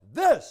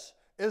This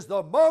is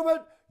the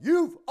moment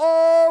you've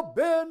all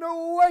been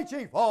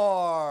waiting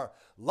for.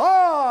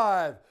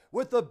 Live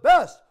with the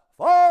best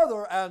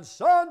father and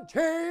son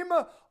team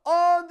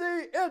on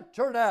the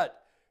internet.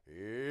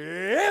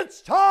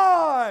 It's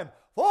time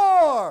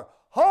for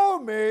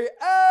Homie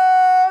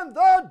and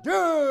the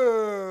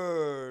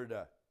Dude.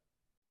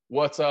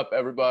 What's up,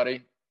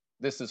 everybody?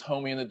 This is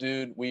Homie and the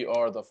Dude. We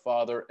are the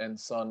Father and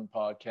Son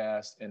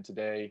podcast, and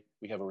today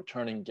we have a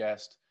returning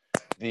guest,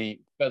 the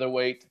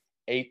featherweight,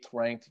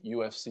 8th-ranked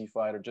UFC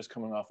fighter, just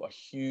coming off a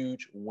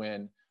huge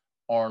win,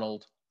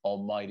 Arnold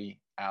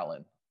Almighty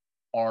Allen.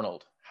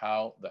 Arnold,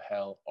 how the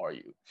hell are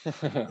you?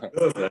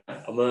 Good, man.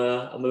 I'm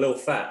a little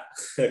fat.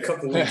 A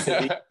couple of weeks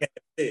at the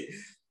KFC.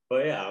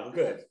 But yeah, I'm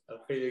good. I'm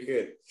pretty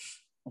good.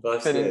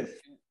 Life's good.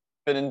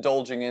 Been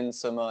indulging in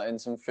some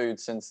food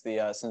since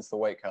the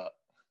weight cut.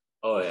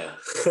 Oh yeah,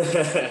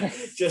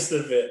 just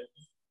a bit,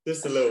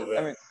 just a little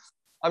bit.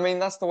 I mean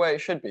that's the way it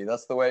should be.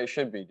 That's the way it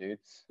should be, dude.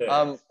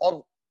 Yeah.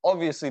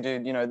 Obviously,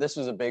 dude, you know this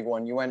was a big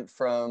one. You went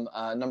from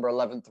number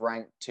 11th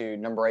ranked to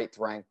number 8th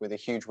ranked with a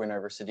huge win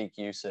over Sadiq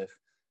Youssef.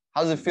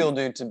 How does it feel,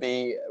 dude, to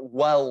be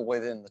well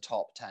within the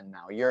top 10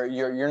 now? You're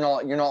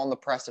not on the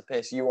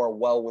precipice. You are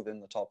well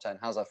within the top 10.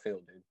 How's that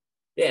feel, dude?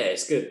 Yeah,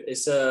 it's good.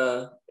 It's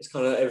kind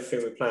of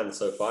everything we planned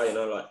so far. You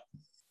know, like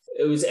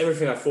it was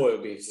everything I thought it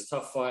would be. It's a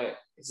tough fight.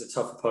 It's a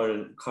tough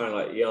opponent. Kind of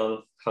like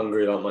young,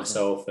 hungry like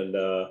myself, and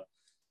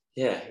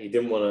yeah, he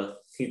didn't want to.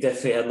 He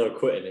definitely had no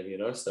quit in him, you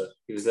know. So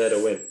he was there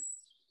to win.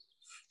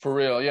 For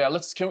real, yeah.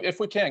 If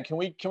we can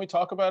we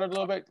talk about it a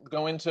little bit?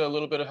 Go into a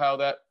little bit of how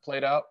that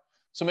played out.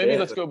 So maybe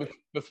let's go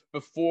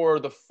before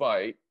the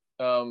fight.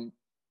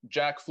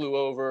 Jack flew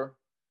over.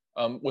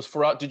 Was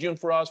Faraz? Did you and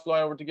Faraz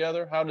fly over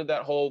together? How did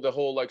the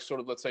whole like sort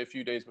of, let's say, a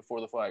few days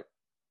before the fight?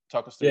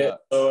 Talk us through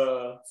that.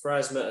 So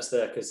Faraz met us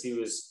there because he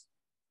was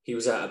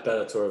at a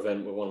Bellator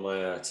event with one of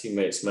my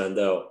teammates,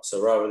 Mandel.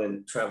 So rather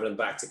than traveling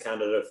back to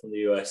Canada from the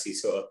US,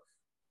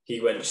 he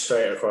went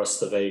straight across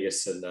to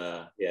Vegas, and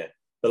yeah,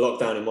 the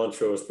lockdown in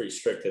Montreal was pretty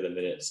strict at the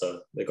minute,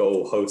 so they got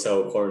all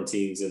hotel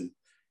quarantines and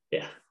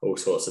yeah, all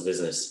sorts of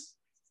business.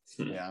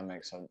 Yeah, that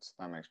makes sense.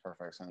 That makes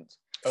perfect sense.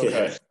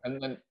 Okay, yeah. And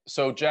then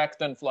so Jack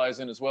then flies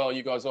in as well. Do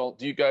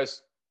you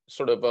guys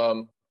sort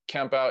of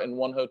camp out in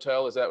one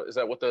hotel? Is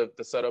that what the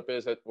setup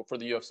is for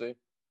the UFC?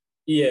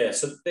 Yeah,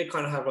 so they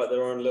kind of have like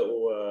their own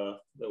little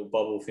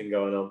bubble thing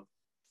going on,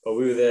 but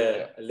we were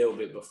there a little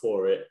bit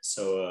before it,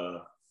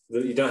 so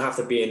you don't have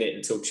to be in it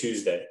until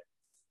Tuesday.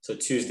 So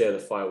Tuesday of the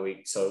fight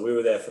week. So we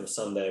were there from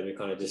Sunday, and we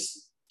kind of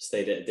just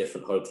stayed at a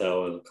different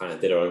hotel and kind of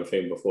did our own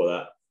thing before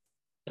that.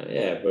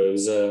 Yeah, but it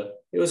was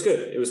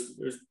good. It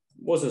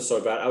wasn't so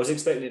bad. I was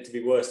expecting it to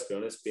be worse, to be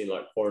honest, being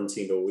like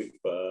quarantined all week,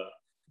 but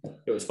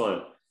it was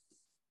fine.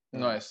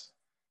 Nice.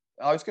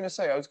 I was going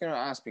to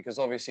ask, because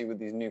obviously with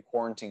these new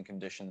quarantine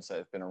conditions that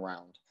have been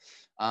around,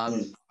 I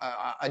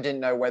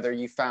didn't know whether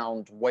you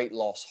found weight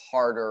loss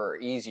harder or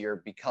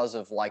easier because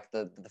of like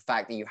the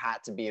fact that you had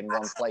to be in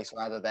one place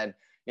rather than,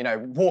 you know,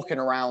 walking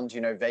around, you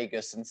know,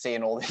 Vegas and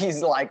seeing all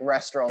these like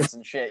restaurants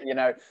and shit, you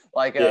know,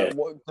 like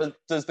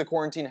does the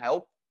quarantine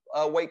help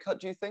weight cut,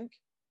 do you think?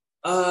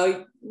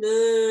 Yes,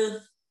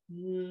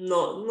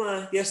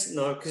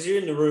 no, because you're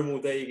in the room all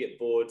day, you get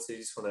bored, so you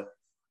just want to.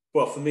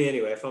 Well, for me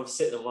anyway, if I'm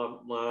sitting on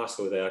my ass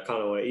all day, I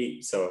kind of want to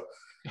eat. So,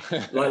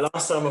 like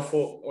last time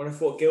when I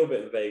fought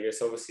Gilbert in Vegas,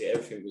 obviously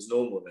everything was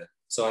normal then.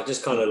 So I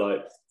just kind of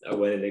like, I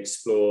went and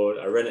explored.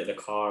 I rented a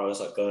car. I was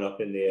like going up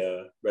in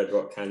the Red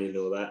Rock Canyon and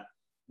all that.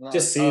 Nice.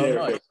 Just seeing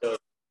everything. Nice. So,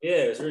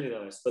 yeah, it was really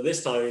nice. But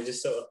this time you're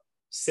just sort of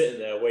sitting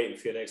there waiting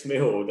for your next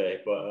meal all day.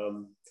 But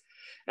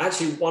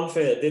actually, one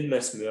thing that did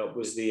mess me up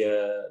was the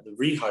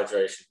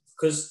rehydration,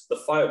 because the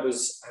fight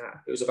was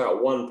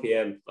about 1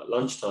 p.m. at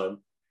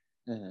lunchtime.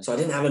 Mm-hmm. So I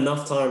didn't have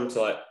enough time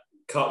to like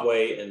cut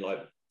weight and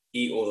like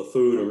eat all the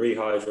food and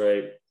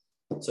rehydrate.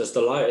 So it's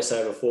the lightest I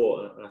ever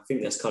fought, and I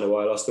think that's kind of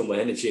why I lost all my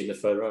energy in the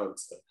third round.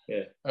 So,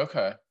 yeah.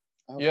 Okay.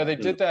 Yeah, they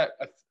did that.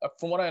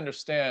 From what I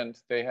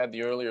understand, they had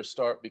the earlier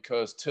start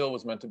because Till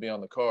was meant to be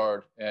on the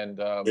card, and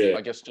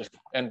I guess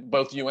and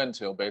both you and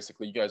Till,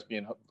 basically, you guys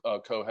being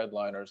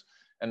co-headliners,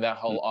 and that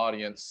whole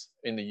audience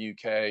in the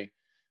UK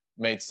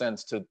made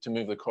sense to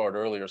move the card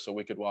earlier so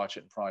we could watch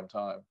it in prime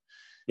time.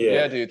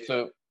 Yeah, dude.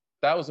 So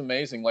that was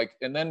amazing. Like,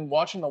 and then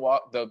watching the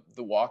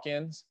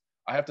walk-ins,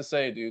 I have to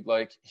say, dude,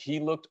 like he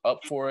looked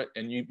up for it,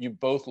 and you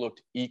both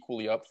looked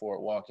equally up for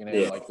it walking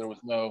in. Like there was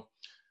no,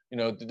 you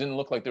know, it didn't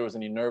look like there was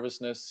any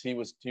nervousness. He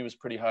was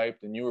pretty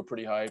hyped, and you were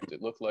pretty hyped.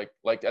 It looked like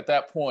at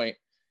that point,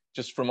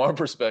 just from our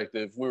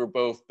perspective, we were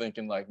both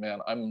thinking like, man,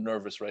 I'm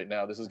nervous right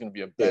now. This is going to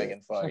be a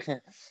banging fight.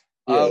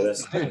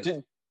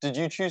 Did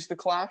you choose the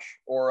clash,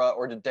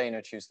 or did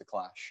Dana choose the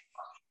clash?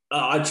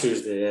 I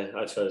chose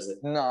it.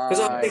 No, because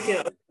I'm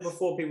thinking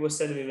before people were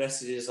sending me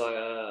messages like,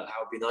 "How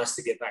it'd be nice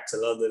to get back to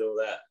London," all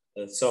that,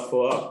 and so I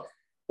thought,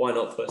 why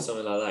not put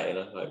something like that? You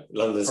know, like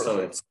London's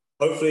coming.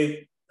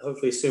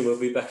 Hopefully soon we'll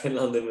be back in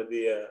London with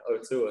the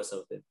O2 or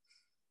something.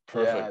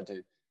 Perfect. Yeah,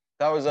 dude.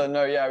 That was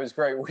it was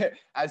great.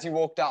 As you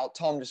walked out,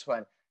 Tom just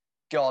went,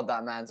 "God,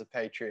 that man's a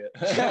patriot."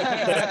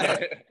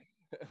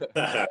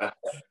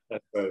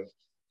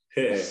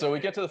 So we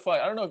get to the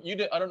fight. I don't know if you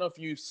did. I don't know if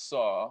you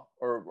saw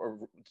or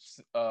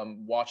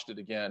watched it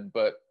again,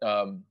 but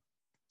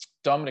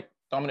Dominic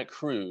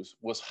Cruz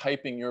was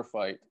hyping your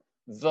fight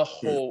the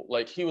whole.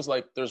 Like he was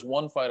like, "There's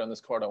one fight on this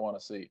card I want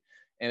to see."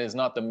 And it's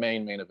not the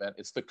main event;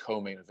 it's the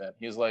co-main event.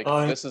 He's like,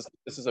 "This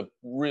is a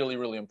really,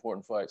 really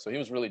important fight." So he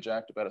was really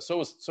jacked about it. So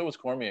was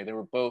Cormier. They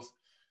were both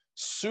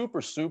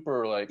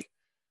super like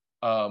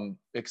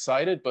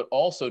excited, but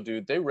also,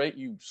 dude, they rate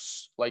you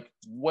like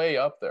way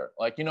up there.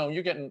 Like, you know,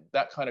 you're getting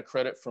that kind of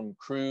credit from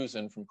Cruz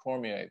and from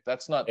Cormier.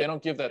 That's not, they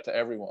don't give that to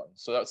everyone.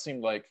 So that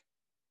seemed like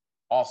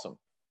awesome.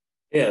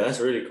 Yeah, that's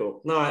really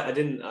cool. No, I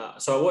didn't.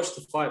 So I watched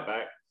the fight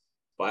back,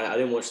 but I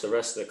didn't watch the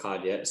rest of the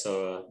card yet.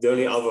 So the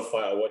only other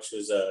fight I watched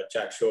was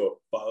Jack Shaw,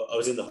 but I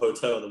was in the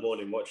hotel in the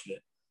morning watching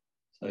it.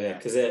 So yeah,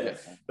 because the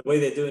way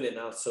they're doing it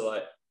now, so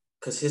like,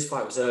 because his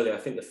fight was early. I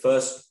think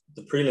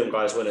the prelim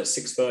guys went at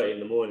 6:30 in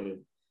the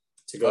morning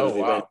to go to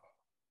the event.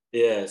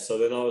 Yeah, so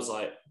then I was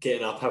like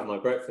getting up, having my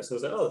breakfast. I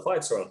was like, oh, the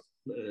fight's are on.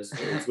 It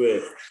was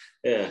weird.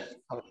 Yeah.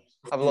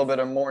 Have a little bit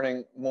of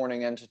morning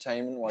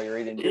entertainment while you're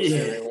eating your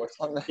cereal or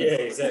something. Yeah,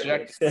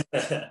 exactly.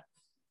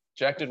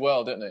 Jack did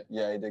well, didn't he?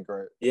 Yeah, he did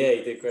great. Yeah,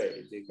 he did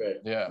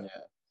great. Yeah.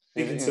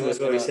 Speaking to him as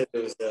well, he said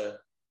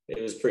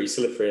it was pretty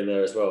slippery in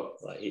there as well.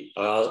 Like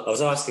I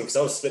was asking because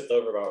I was slipped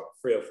over about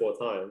 3 or 4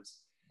 times.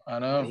 I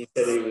know. And he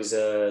said he was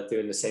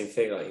doing the same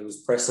thing. Like he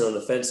was pressing on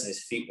the fence and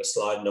his feet were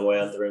sliding away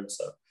under him.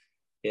 So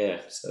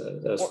yeah, so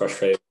that was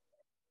frustrating.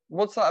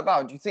 What's that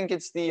about? Do you think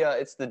it's the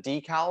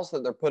decals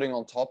that they're putting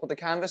on top of the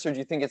canvas, or do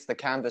you think it's the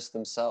canvas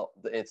itself?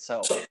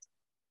 So,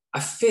 I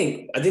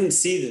think I didn't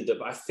see them,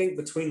 but I think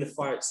between the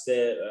fights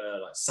they're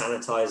like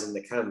sanitizing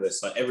the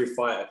canvas. Like every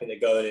fight, I think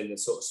they're going in and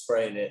sort of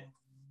spraying it.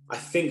 I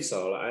think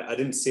so. Like, I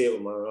didn't see it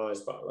with my own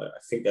eyes, but like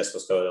I think that's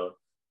what's going on.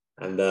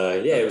 And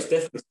yeah, it was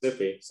definitely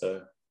slippy.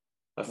 So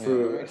I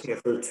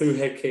threw 2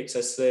 head kicks.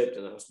 I slipped,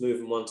 and I was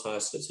moving one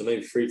time, so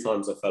maybe 3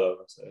 times I fell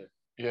over. So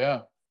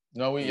yeah,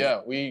 no,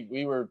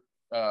 we were.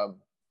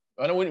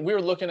 I know we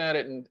were looking at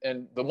it,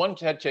 and the one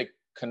head kick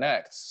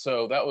connects,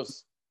 so that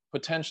was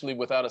potentially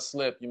without a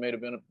slip. You might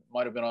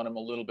have been on him a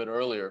little bit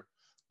earlier,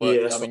 but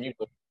yeah, I mean,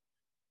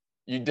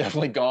 you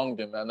definitely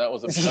gonged him, man. That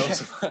was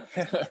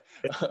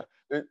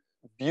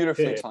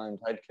beautifully timed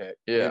head kick.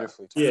 Yeah,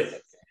 beautifully timed head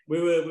kick.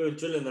 We were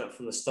drilling that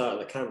from the start of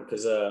the camp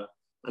because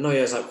I know he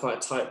has like quite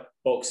a tight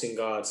boxing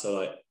guard, so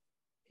like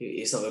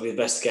he's not going to be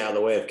the best to get out of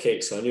the way of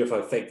kicks. So I knew if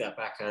I faked that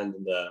backhand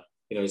and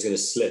you know, he's going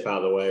to slip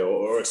out of the way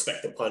or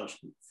expect a punch.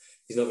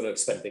 He's not going to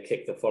expect the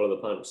kick to follow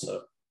the punch.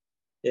 So,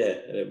 yeah,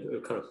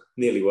 it kind of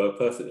nearly worked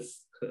perfectly.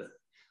 Do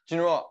you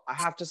know what? I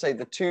have to say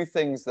the 2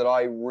 things that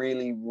I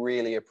really,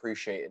 really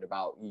appreciated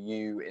about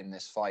you in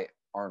this fight,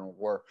 Arnold,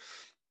 were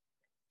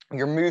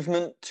your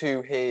movement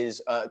to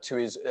his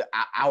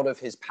out of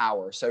his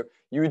power. So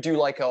you would do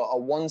like a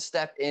 1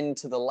 step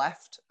into the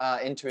left,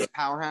 into his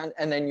power hand,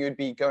 and then you'd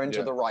be going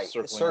to the right,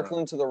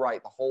 circling to the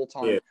right the whole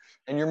time. Yeah.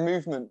 And your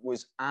movement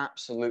was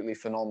absolutely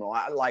phenomenal.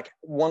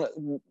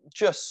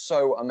 Just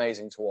so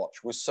amazing to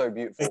watch. Was so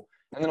beautiful.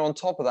 And then on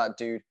top of that,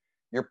 dude,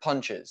 your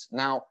punches.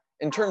 Now,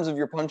 in terms of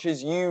your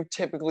punches, you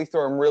typically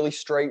throw them really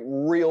straight,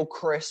 real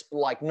crisp,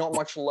 like not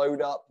much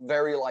load up,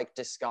 very like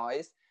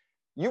disguised.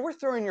 You were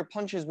throwing your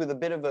punches with a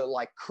bit of a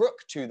like crook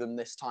to them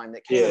this time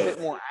that came a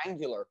bit more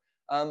angular.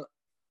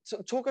 So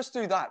talk us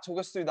through that.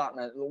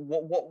 Man.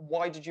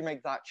 Why did you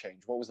make that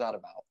change? What was that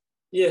about?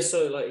 Yeah,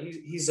 so like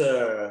he's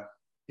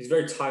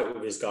very tight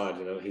with his guard.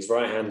 You know, his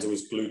right hand's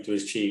always glued to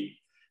his cheek,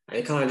 and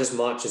he kind of just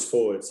marches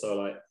forward. So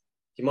like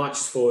he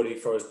marches forward, he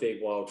throws big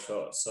wild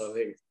shots. So I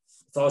think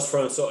if I was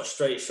throwing sort of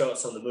straight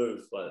shots on the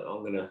move, like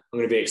I'm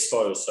gonna be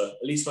exposed. So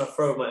at least if I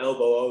throw my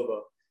elbow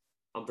over,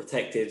 I'm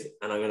protected,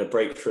 and I'm going to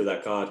break through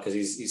that guard because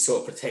he's sort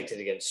of protected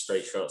against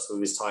straight shots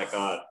with his tight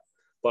guard.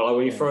 But like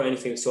when you throw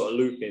anything sort of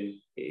looping,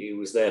 he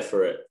was there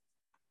for it.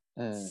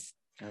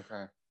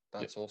 Okay,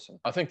 that's awesome.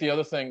 I think the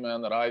other thing,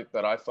 man, that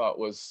I thought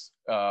was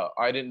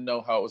I didn't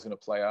know how it was going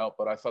to play out,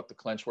 but I thought the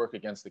clinch work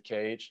against the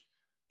cage.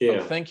 Yeah.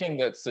 I'm thinking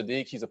that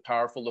Sadiq, he's a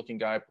powerful looking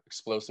guy,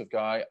 explosive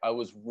guy. I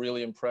was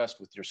really impressed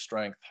with your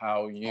strength,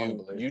 how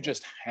you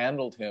just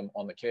handled him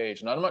on the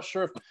cage. And I'm not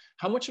sure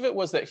how much of it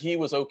was that he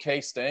was okay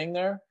staying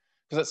there.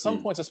 Because at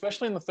some points,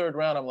 especially in the 3rd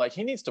round, I'm like,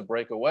 he needs to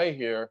break away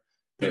here.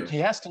 He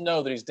has to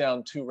know that he's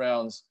down 2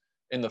 rounds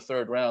in the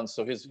 3rd round.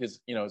 So his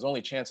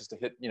only chance is to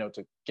hit,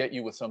 to get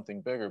you with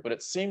something bigger. But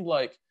it seemed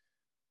like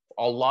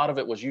a lot of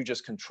it was you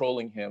just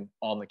controlling him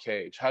on the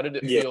cage. How did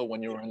it feel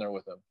when you were in there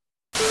with him?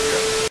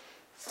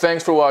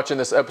 Thanks for watching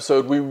this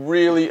episode. We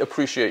really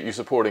appreciate you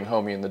supporting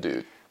Homie and the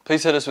Dude.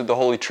 Please hit us with the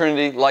Holy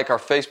Trinity, like our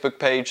Facebook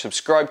page,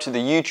 subscribe to the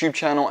YouTube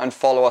channel, and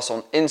follow us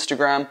on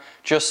Instagram.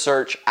 Just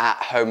search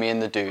 @Homie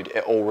and the Dude.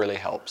 It all really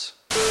helps.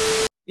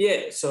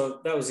 Yeah, so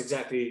that was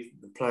exactly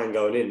the plan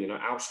going in,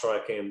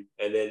 outstrike him,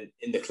 and then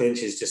in the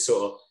clinches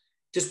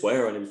just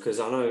wear on him, because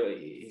I know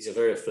he's a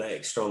very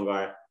athletic, strong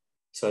guy.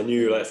 So I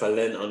knew like if I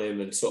leant on him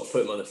and sort of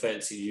put him on the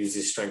fence, he'd use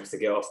his strength to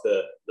get off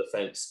the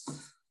fence.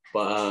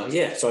 But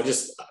yeah, so I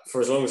just,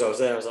 for as long as I was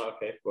there, I was like,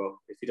 okay, well,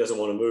 if he doesn't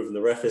want to move and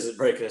the ref isn't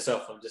breaking us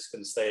up, I'm just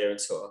going to stay here and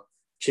sort of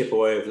chip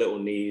away with little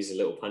knees and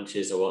little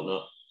punches or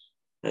whatnot.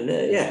 And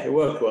yeah, it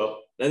worked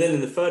well. And then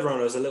in the third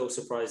round, I was a little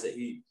surprised that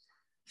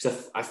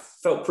because I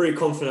felt pretty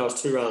confident I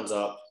was 2 rounds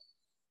up.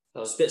 I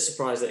was a bit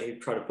surprised that he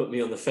tried to put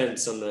me on the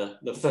fence on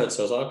the third.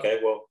 So I was like, okay,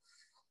 well,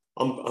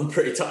 I'm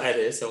pretty tired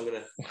here, so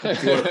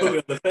if you want to put me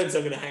on the fence,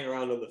 I'm gonna hang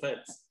around on the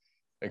fence.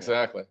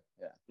 Exactly.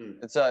 Yeah.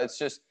 It's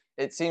just,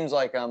 it seems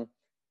like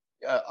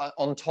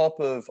on top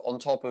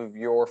of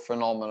your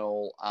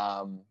phenomenal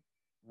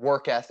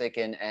work ethic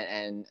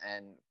and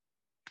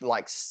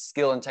like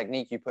skill and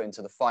technique you put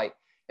into the fight,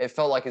 it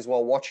felt like as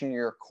well watching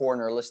your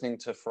corner, listening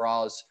to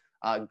Firas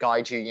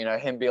guide you, you know,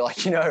 him be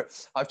like, you know,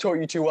 I've taught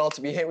you too well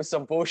to be hit with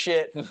some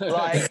bullshit,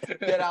 like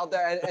get out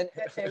there. And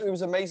it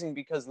was amazing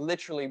because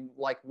literally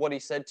like what he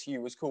said to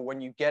you was cool.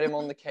 When you get him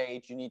on the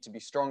cage, you need to be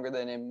stronger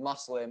than him,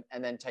 muscle him,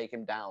 and then take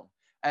him down.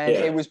 And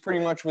it was pretty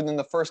much within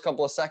the first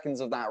couple of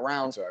seconds of that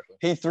round,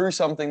 he threw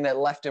something that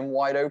left him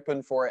wide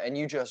open for it, and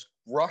you just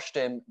rushed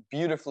him,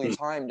 beautifully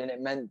timed. And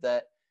it meant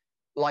that,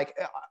 like,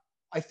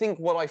 I think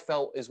what I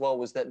felt as well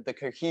was that the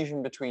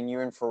cohesion between you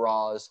and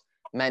Firas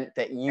meant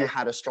that you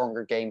had a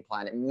stronger game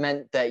plan. It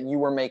meant that you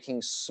were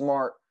making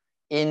smart,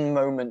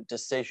 in-moment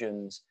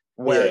decisions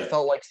where it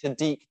felt like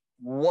Sadiq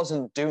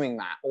wasn't doing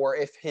that. Or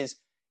if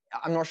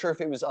I'm not sure if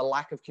it was a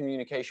lack of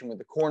communication with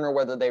the corner,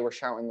 whether they were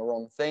shouting the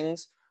wrong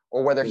things,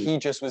 or whether he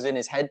just was in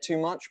his head too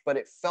much, but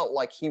it felt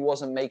like he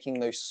wasn't making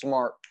those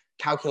smart,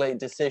 calculated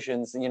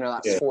decisions, you know,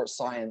 that sports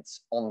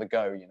science on the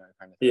go, you know,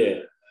 kind of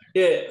thing.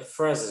 Yeah,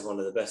 Firas is one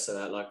of the best at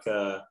that. Like,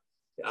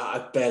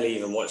 I barely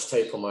even watch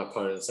tape on my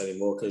opponents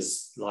anymore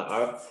because, like,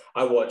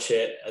 I watch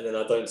it and then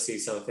I don't see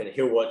something.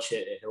 He'll watch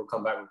it and he'll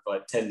come back with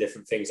like 10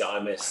 different things that I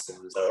missed. And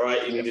he's like,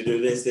 right, you need to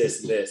do this, this,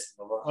 and this.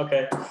 And I'm like,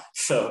 okay.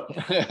 So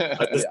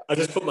I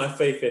just put my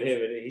faith in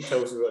him and he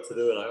tells me what to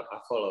do and I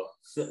follow.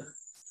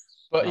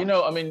 But you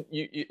know, I mean,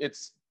 it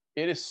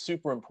is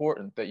super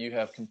important that you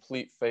have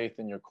complete faith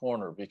in your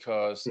corner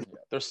because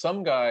there's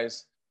some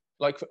guys,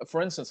 like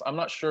for instance, I'm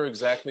not sure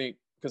exactly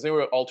because they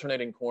were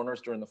alternating corners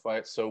during the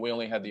fight, so we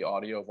only had the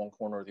audio of one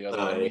corner or the other.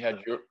 And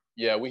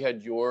we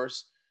had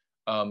yours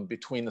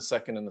between the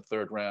second and the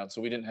third round,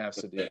 so we didn't have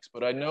Sadiq's.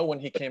 But I know when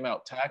he came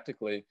out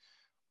tactically,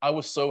 I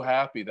was so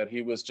happy that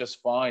he was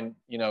just fine,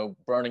 you know,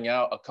 burning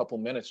out a couple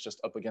minutes just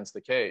up against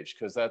the cage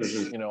because that's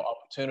you know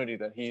opportunity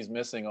that he's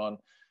missing on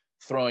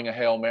throwing a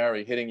Hail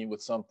Mary, hitting you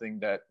with something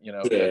that, you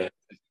know, that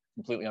is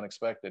completely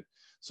unexpected.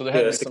 So there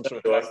had to be some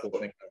sort of tactical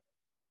thing.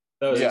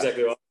 That was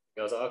exactly what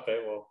I was like, okay,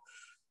 well,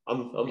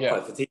 I'm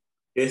quite fatigued.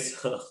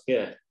 Yes.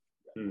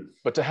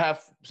 But to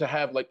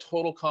have like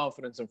total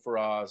confidence in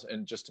Firas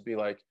and just to be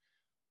like,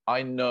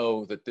 I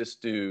know that this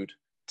dude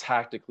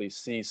tactically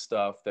sees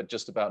stuff that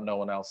just about no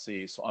one else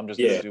sees. So I'm just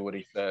going to do what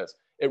he says.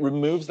 It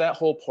removes that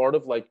whole part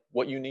of like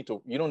what you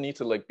don't need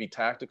to like be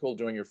tactical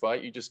during your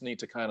fight. You just need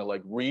to kind of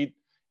like read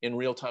in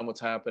real time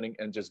what's happening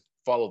and just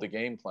follow the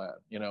game plan,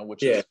 you know,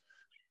 which is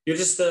you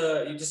just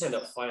end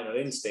up fighting on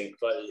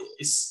instinct. Like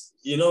it's,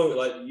 you know,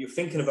 like you're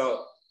thinking about,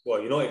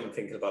 well, you're not even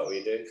thinking about what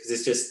you're doing because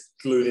it's just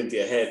glued into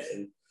your head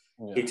and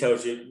he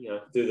tells you, you know,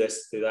 do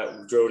this, do that.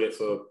 We've drilled it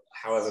for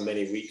however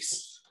many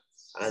weeks.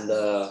 And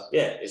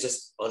it's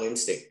just on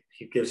instinct.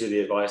 He gives you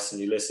the advice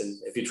and you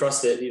listen. If you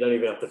trust it, you don't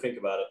even have to think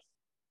about it.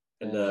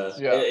 And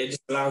it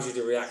just allows you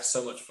to react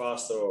so much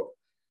faster or,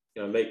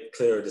 you know, make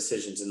clearer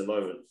decisions in the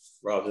moment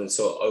rather than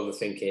sort of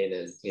overthinking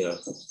and, you know,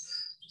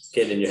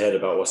 getting in your head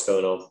about what's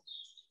going on.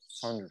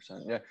 100%.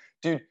 Yeah.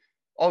 Dude,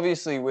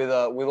 obviously with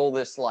all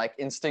this like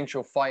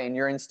instinctual fighting,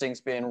 your instincts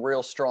being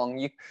real strong,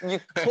 you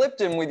clipped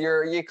him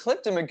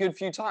a good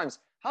few times.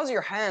 How's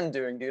your hand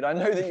doing, dude? I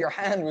know that your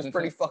hand was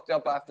pretty fucked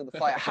up after the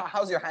fight.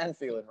 How's your hand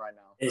feeling right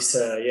now? It's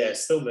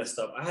it's still messed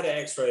up. I had an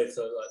x-ray,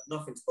 so like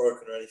nothing's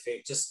broken or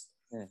anything, just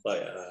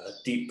like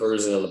deep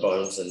bruising on the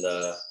bones and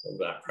all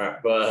that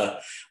crap.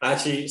 But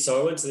actually,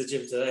 so I went to the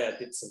gym today. I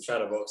did some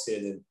shadowboxing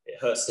and it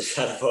hurts the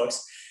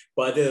shadowbox.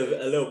 But I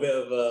did a little bit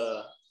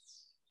of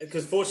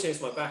because fortunately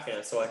it's my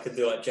backhand, so I could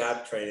do like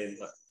jab training,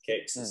 like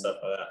kicks and stuff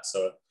like that. So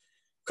a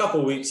couple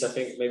of weeks, I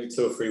think maybe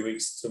 2 or 3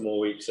 weeks, 2 more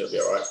weeks, it'll be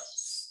all right.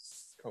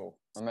 Cool,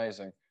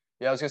 amazing.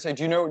 Yeah, I was gonna say,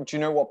 do you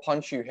know what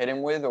punch you hit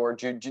him with, or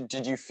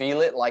did you feel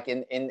it like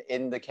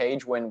in the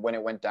cage when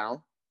it went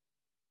down?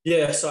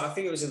 Yeah, so I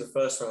think it was in the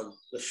first round,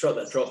 the shot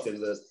that dropped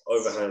him, the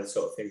overhand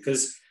sort of thing.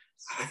 Because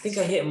I think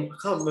I hit him, I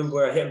can't remember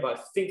where I hit him, but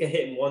I think I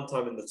hit him one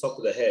time in the top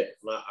of the head.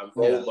 And I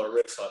rolled my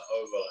wrist like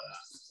over like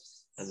that.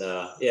 And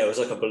it was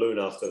like a balloon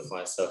after the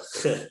fight. So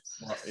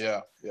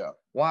yeah.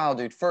 Wow,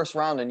 dude, first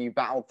round and you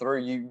battled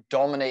through, you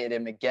dominated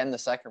him again the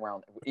second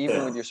round,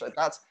 even with your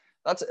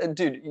that's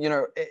dude, you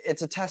know,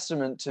 it's a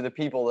testament to the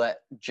people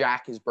that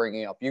Jack is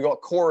bringing up. You got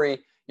Corey,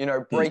 you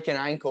know, breaking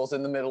ankles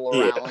in the middle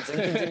of rounds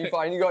and continue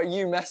fighting. You got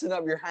you messing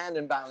up your hand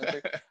and battling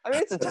through. I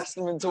mean, it's a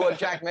testament to what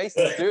Jack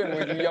Mason's doing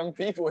with you young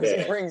people as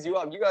he brings you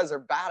up. You guys are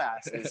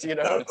badasses, you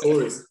know.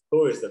 Corey's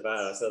the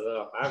badass. I don't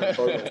know. I haven't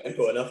broken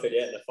people enough yet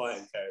in the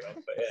fighting carry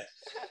on, but yeah,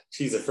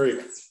 she's a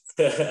freak.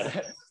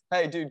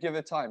 Hey, dude, give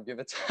it time. Give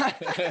it time.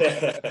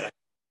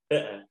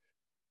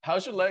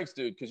 How's your legs,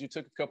 dude? Because you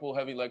took a couple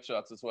heavy leg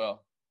shots as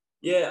well.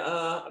 Yeah,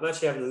 I'm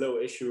actually having a little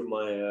issue with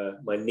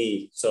my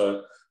knee.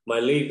 So my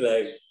lead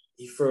leg,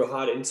 he threw a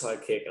hard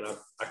inside kick, and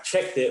I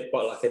checked it,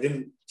 but like I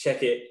didn't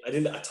check it. I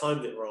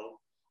timed it wrong,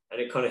 and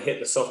it kind of hit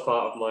the soft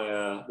part of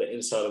my the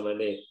inside of my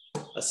knee.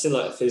 I seen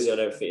like a physio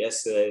and everything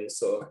yesterday.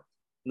 Sort of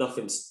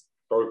nothing's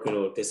broken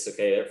or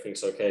dislocated.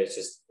 Everything's okay. It's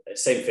just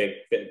same thing,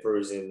 bit of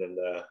bruising, and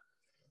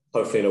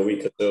hopefully in a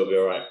week or two it'll be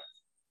all right.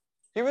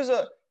 He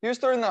was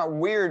throwing that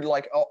weird,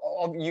 like,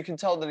 you can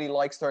tell that he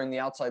likes throwing the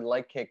outside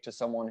leg kick to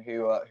someone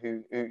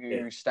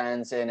who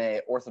stands in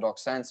a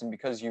orthodox stance, and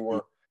because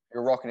you're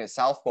rocking it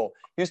southpaw,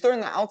 he was throwing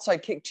the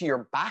outside kick to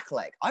your back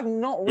leg. I've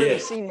not really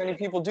seen many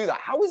people do that.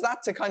 How is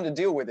that to kind of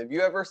deal with? Have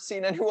you ever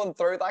seen anyone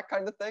throw that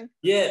kind of thing?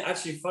 Yeah,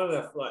 actually, funny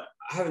enough, like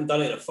I haven't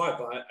done it in a fight,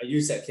 but I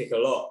use that kick a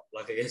lot,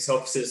 like against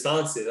opposite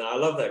stances, and I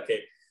love that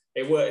kick.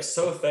 It works. It's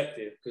so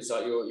effective because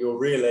like your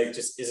rear leg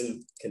just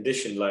isn't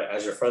conditioned like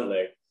as your front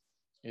leg.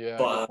 Yeah,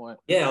 but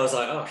I was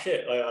like, oh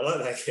shit, like I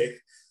like that kick.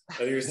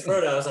 And he was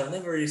throwing it. I was like, I've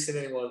never really seen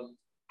anyone.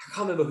 I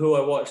can't remember who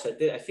I watched that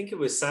did. I think it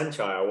was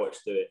Sanchai I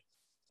watched do it,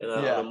 and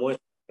on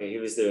he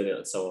was doing it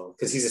on someone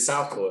because he's a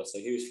southpaw, so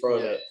he was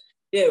throwing it.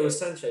 Yeah, it was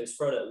Sanchai. He was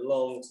throwing it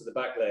long to the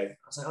back leg. I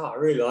was like, oh, I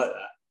really like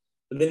that.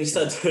 And then he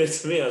started doing it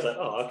to me. I was like,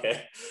 oh,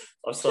 okay.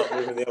 I'll start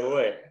moving the other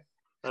way.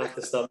 I have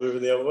to start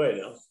moving the other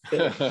way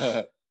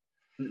now.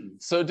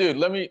 So, dude,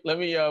 let me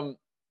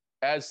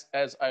as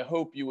I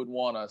hope you would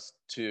want us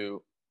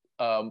to.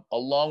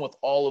 Along with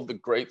all of the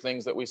great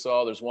things that we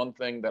saw, there's one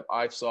thing that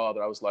I saw that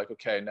I was like,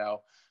 okay,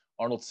 now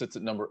Arnold sits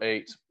at number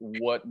 8.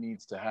 What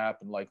needs to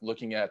happen? Like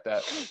looking at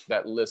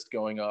that list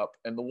going up.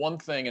 And the one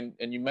thing,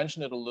 and you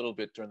mentioned it a little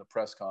bit during the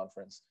press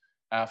conference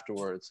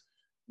afterwards,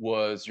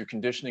 was your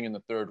conditioning in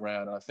the 3rd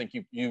round. And I think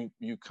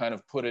you kind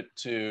of put it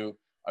to,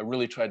 I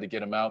really tried to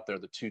get him out there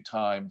the 2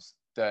 times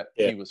that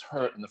he was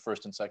hurt in the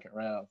 1st and 2nd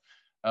round.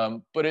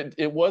 But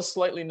it was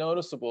slightly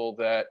noticeable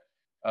that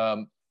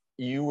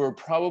you were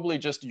probably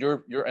just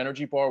your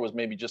energy bar was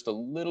maybe just a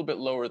little bit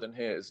lower than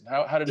his.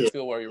 How did it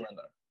feel while you were in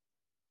there?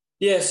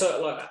 Yeah,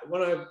 so like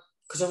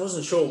because I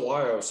wasn't sure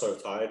why I was so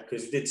tired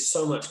because we did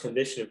so much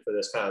conditioning for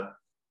this camp.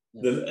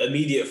 The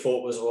immediate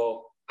thought was,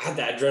 well, I had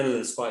that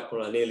adrenaline spike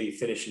when I nearly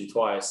finished him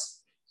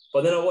twice,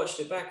 but then I watched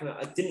it back and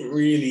I didn't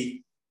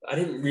really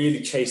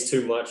chase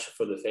too much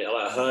for the thing.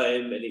 I hurt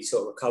him and he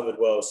sort of recovered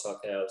well, so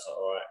okay, I was like,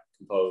 all right,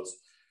 composed.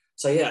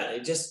 So yeah,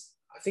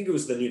 I think it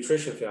was the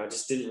nutrition thing. I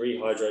just didn't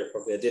rehydrate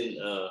properly.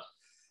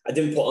 I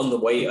didn't put on the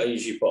weight I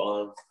usually put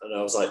on, and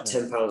I was like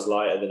 10 pounds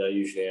lighter than I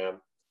usually am,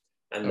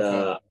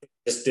 and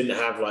just didn't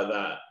have like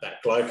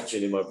that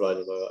glycogen in my blood,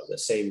 like the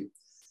same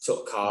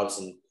sort of carbs.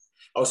 And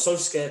I was so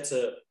scared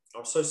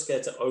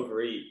to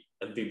overeat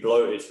and be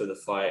bloated for the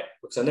fight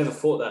because I never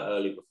fought that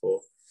early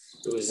before.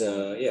 It was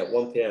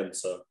 1 p.m.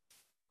 So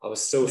I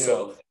was still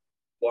sort of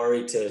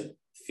worried to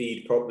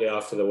feed properly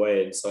after the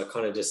weigh-in. So I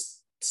kind of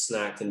just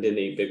snacked and didn't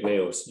eat big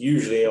meals.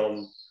 Usually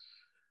on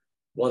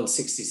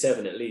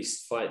 167 at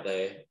least fight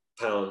day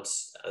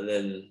pounds, and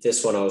then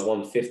this one I was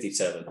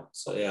 157.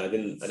 So yeah, I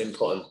didn't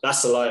put on.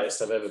 That's the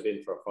lightest I've ever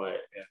been for a fight.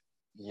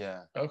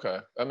 Yeah. Okay,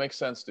 that makes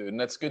sense, dude. And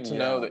that's good to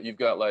know that you've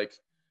got like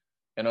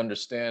an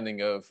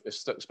understanding of,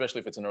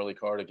 especially if it's an early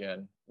card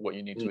again, what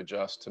you need to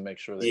adjust to make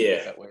sure that you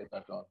get that weight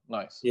back on.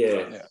 Nice.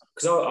 Yeah.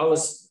 Because I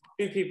was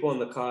 2 people on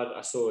the card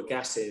I saw were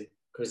gassing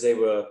because they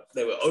were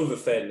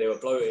overfed, they were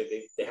bloated,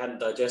 they hadn't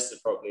digested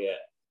properly yet.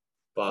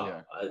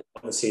 But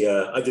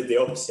I did the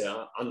opposite.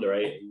 I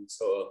underate and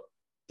sort of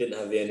didn't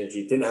have the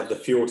energy, didn't have the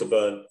fuel to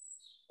burn.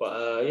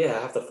 But I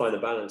have to find a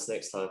balance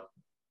next time.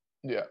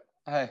 Yeah.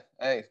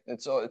 Hey,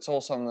 it's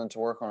all something to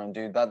work on,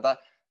 dude. That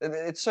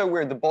it's so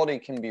weird. The body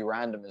can be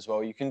random as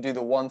well. You can do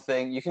the one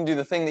thing, you can do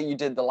the thing that you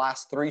did the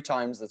last 3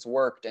 times that's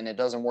worked, and it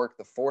doesn't work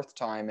the 4th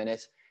time, and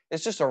it's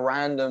just a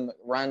random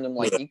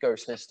like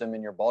ecosystem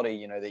in your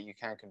body, that you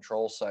can't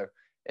control. So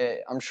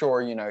I'm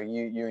sure you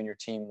and your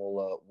team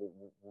will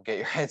get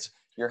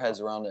your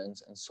heads around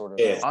it and sort of.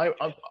 Yeah.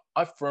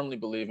 I firmly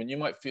believe, and you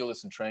might feel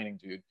this in training,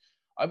 dude.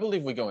 I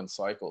believe we go in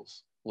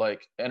cycles,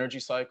 like energy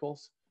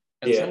cycles.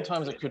 And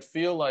sometimes it could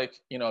feel like,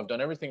 I've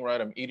done everything right,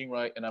 I'm eating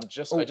right, and I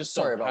just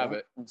don't have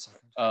it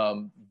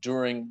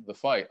during the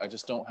fight. I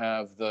just don't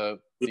have the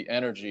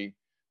energy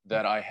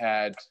that I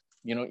had,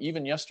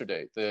 even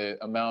yesterday. The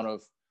amount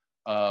of,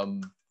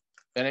 and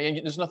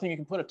there's nothing you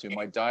can put it to.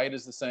 My diet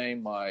is the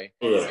same, my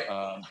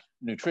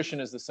nutrition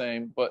is the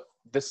same, but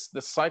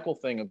the cycle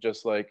thing of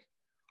just like,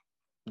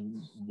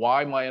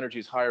 why my energy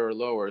is higher or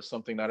lower is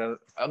something that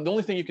the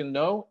only thing you can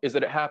know is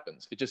that it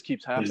happens. It just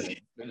keeps happening.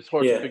 And it's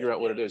hard to figure out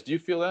what it is. Do you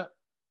feel that?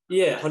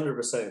 Yeah,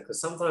 100%. Because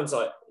sometimes,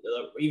 like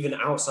even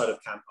outside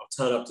of camp, I'll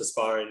turn up to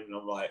sparring and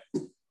I'm like,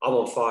 I'm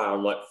on fire.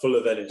 I'm like full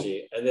of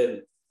energy. And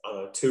then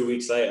 2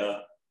 weeks later,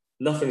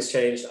 nothing's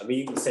changed. I'm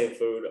eating the same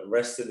food. I'm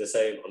resting the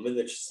same. I'm in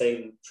the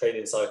same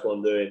training cycle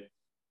I'm doing.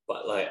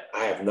 But like,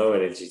 I have no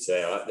energy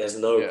today. Like, there's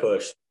no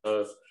push.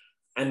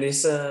 And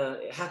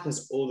it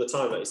happens all the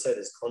time. Like you said,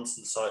 there's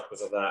constant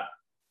cycles of that.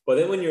 But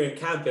then when you're in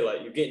camp,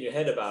 you're getting your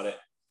head about it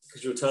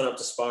because you'll turn up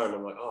to sparring.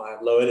 I'm like, I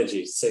have low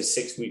energy, say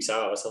 6 weeks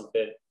out or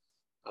something.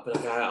 I'll be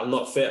like, I'm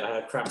not fit. I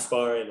had crap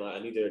sparring. Like I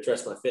need to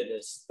address my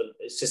fitness. But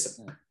it's just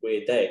a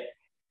weird day.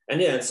 And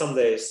yeah, and some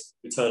days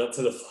we turn up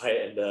to the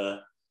fight and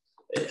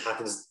it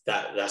happens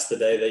that's the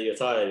day that you're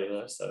tired, you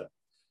know. So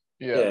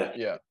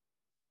yeah.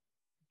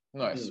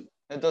 Nice.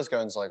 It does go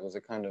in cycles.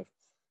 It kind of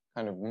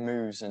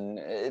moves, and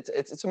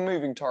it's a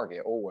moving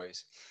target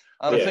always.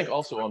 I think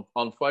also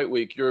on fight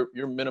week, you're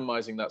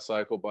minimizing that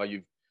cycle by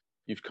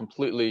you've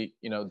completely,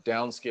 you know,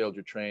 downscaled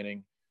your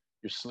training.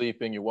 You're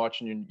sleeping. You're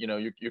watching.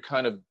 You're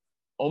kind of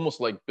almost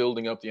like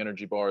building up the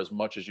energy bar as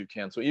much as you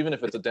can. So even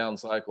if it's a down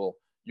cycle,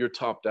 you're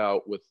topped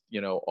out with, you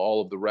know,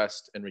 all of the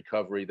rest and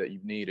recovery that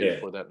you've needed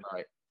for that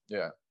night.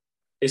 Yeah.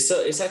 It's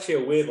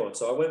actually a weird one.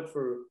 So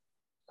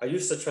I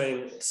used to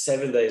train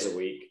 7 days a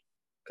week.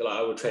 Like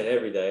I would train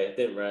every day. I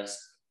didn't rest.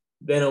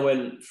 Then I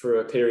went through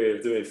a period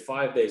of doing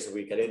 5 days a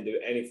week. I didn't do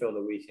anything on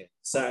the weekend.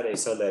 Saturday,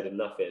 Sunday, I did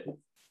nothing.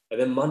 And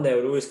then Monday, I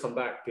would always come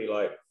back, be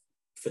like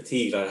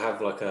fatigued. I'd have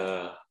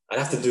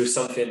to do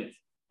something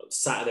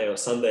Saturday or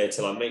Sunday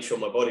to like make sure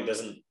my body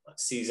doesn't like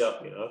seize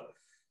up, you know.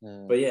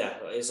 But yeah,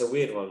 it's a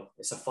weird one.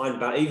 It's a fine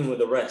balance. Even with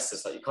the rest,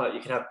 it's like you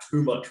can have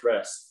too much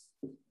rest.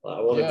 Like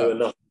I want to do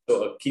enough to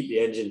sort of keep the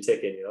engine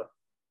ticking, you know.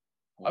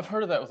 I've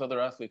heard of that with other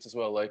athletes as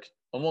well. Like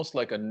almost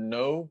like a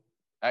no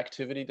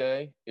activity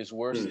day is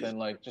worse than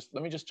like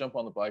let me just jump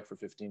on the bike for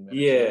 15 minutes.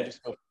 Yeah. Let me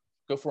just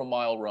go for a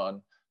mile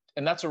run.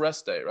 And that's a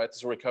rest day, right?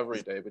 It's a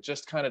recovery day, but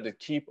just kind of to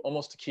keep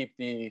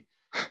the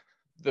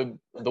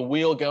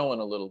wheel going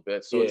a little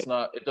bit, so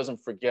it doesn't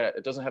forget.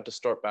 It doesn't have to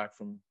start back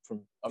from.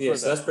 So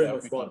that's pretty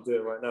much what I'm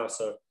doing right now.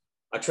 So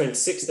I train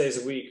 6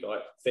 days a week,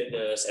 like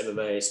fitness,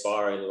 MMA,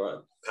 sparring, like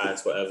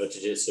pads, whatever,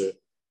 jiu-jitsu.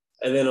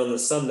 And then on the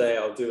Sunday,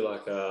 I'll do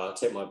I'll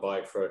take my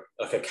bike for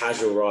like a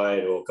casual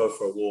ride or go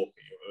for a walk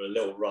or a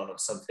little run or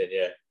something.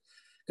 Yeah.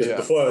 Because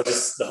before I was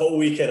just the whole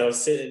weekend I was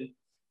sitting.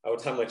 I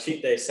would have my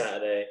cheat day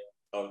Saturday.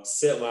 I would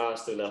sit on my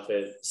ass, do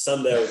nothing.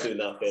 Sunday I would do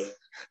nothing.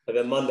 And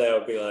then Monday I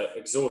would be like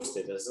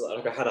exhausted. It's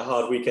like I had a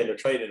hard weekend of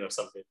training or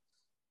something.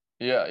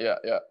 Yeah.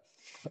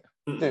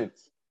 Dude,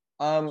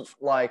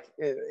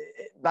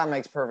 that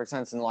makes perfect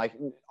sense. And like,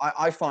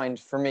 I find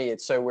for me,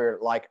 it's so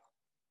weird. Like,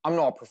 I'm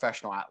not a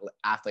professional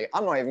athlete.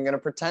 I'm not even going to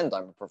pretend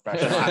I'm a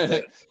professional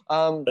athlete.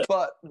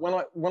 But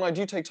when I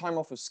do take time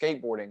off of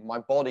skateboarding, my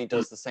body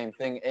does the same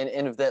thing.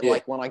 In of that,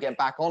 like when I get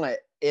back on it,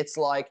 it's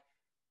like,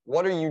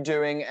 what are you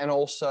doing? And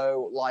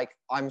also, like,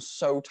 I'm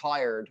so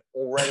tired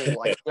already.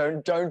 Like,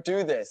 don't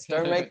do this.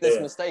 Don't make this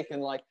mistake.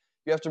 And like,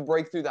 you have to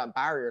break through that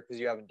barrier because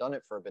you haven't done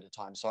it for a bit of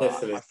time. So I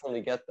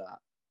fully get that.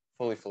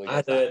 Fully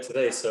get that. I had it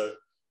today.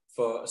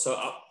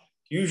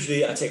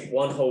 Usually I take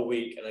one whole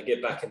week and I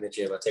get back in the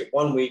gym. I take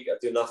 1 week, I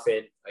do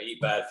nothing, I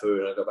eat bad food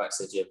and I go back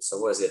to the gym. So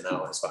what is it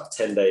now? It's about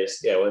 10 days.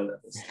 Yeah, 10,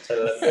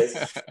 11 days.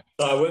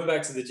 So I went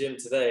back to the gym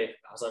today.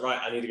 I was like, right,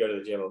 I need to go to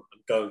the gym. I'm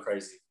going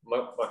crazy.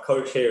 My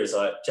coach here is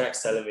like,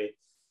 Jack's telling me,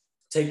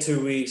 take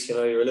 2 weeks, you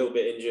know, you're a little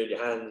bit injured,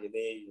 your hand, your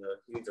knee, you know,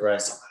 you need to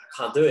rest. I'm like,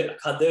 I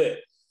can't do it.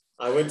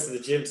 I went to the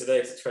gym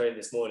today to train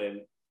this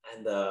morning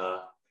and I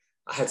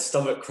had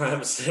stomach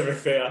cramps and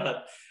everything. I had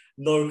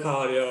no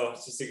cardio. I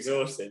was just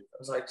exhausted. I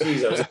was like,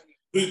 geez, I was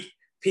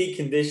peak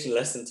condition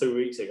less than 2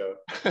 weeks ago.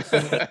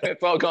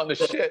 It's all gone to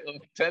shit in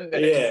 10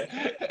 days.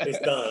 Yeah, it's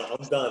done.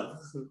 I'm done.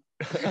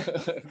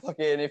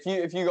 Fucking, if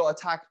you got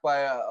attacked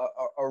by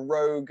a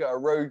rogue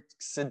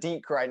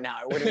Sadiq right now,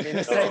 it wouldn't be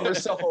the same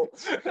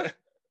result.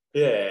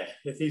 Yeah,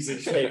 if he's in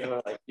shape,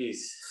 I'm like,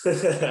 geez.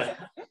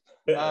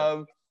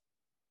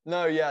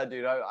 No, yeah,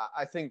 dude.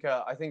 I think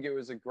it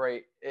was a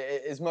great.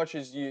 As much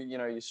as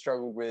you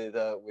struggled with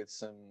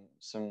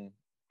some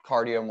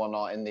cardio and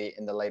whatnot in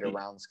the later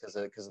rounds because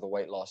of the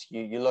weight loss,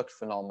 you looked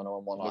phenomenal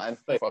and whatnot.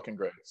 And fucking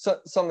great. So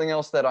something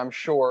else that I'm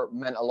sure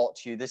meant a lot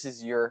to you. This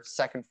is your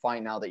second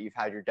fight now that you've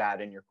had your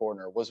dad in your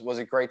corner. Was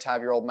it great to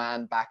have your old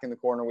man back in the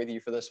corner with you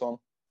for this one?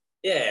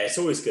 Yeah, it's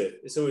always good.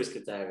 It's always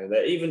good to have him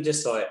there. Even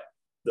just like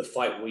the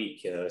fight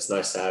week, it's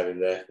nice to have him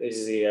there.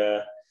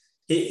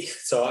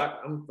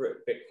 I'm a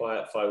bit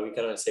quiet fight week.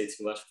 I don't say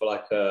too much,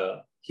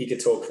 but he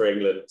could talk for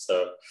England,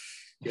 so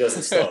he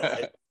doesn't stop.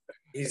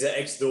 He's an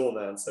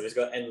ex-doorman, so he's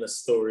got endless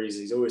stories.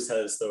 He's always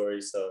telling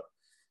stories. So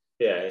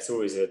yeah, it's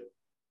always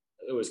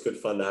good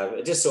fun to have.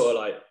 It just sort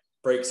of like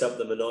breaks up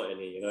the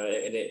monotony,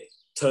 and it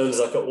turns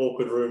like an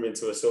awkward room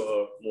into a sort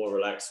of more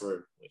relaxed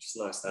room, which is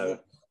nice to have.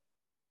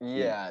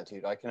 Yeah,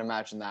 dude, I can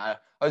imagine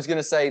that. I was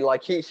gonna say,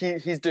 like,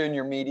 he's doing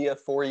your media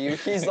for you.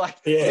 He's like,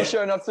 he's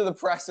showing up to the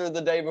presser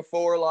the day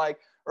before, like,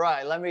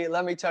 right, let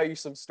me tell you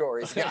some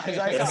stories, guys.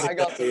 I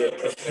got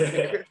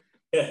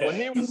When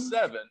he was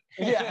 7.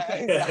 Yeah,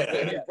 exactly.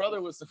 His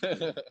brother was.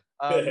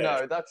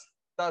 No,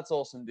 that's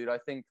awesome, dude. I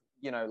think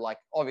like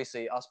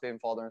obviously us being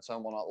father and son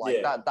and whatnot,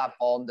 like that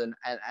bond and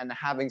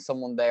having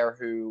someone there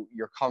who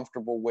you're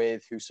comfortable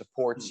with, who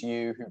supports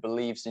you, who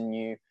believes in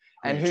you,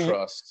 and who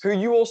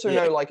you also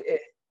know, like.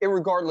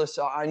 Irregardless,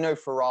 I know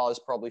Faraz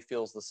probably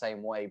feels the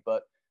same way,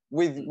 but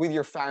with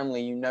your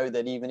family, you know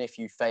that even if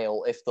you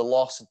fail, if the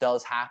loss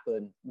does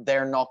happen,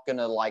 they're not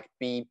gonna like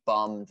be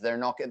bummed. They're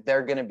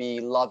gonna be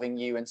loving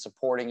you and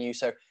supporting you.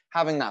 So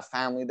having that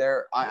family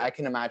there, I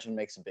can imagine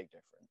makes a big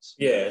difference. difference.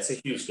 Yeah, it's a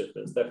huge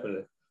difference,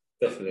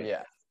 definitely.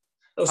 Yeah.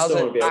 I still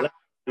want to be a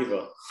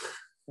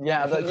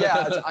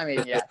either. I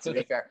mean, to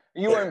be fair,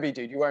 you won't be,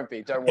 dude. You won't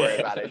be. Don't worry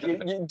about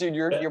it. Dude,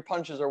 your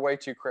punches are way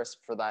too crisp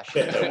for that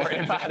shit. Don't worry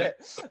about it.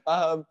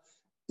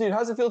 Dude,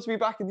 how's it feel to be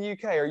back in the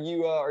UK? Are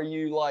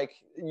you like,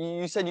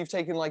 you said you've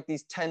taken like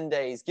these 10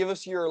 days. Give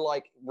us your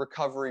like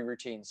recovery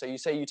routine. So you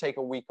say you take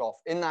a week off.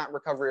 In that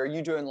recovery, are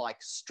you doing like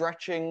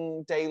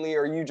stretching daily,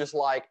 or are you just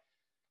like,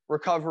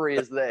 recovery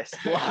is this,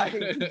 like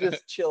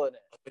just chilling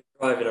it?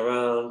 Driving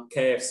around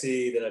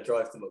KFC, then I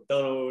drive to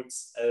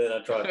McDonald's, and then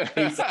I drive to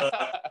Pizza Hut.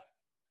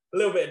 A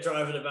little bit of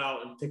driving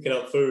about and picking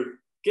up food,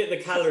 getting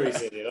the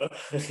calories in, you know.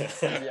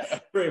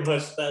 Pretty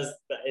much that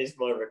is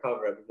my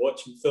recovery. I've been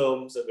watching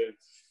films, I've been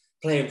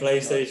playing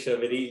PlayStation,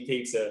 I've been eating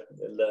pizza,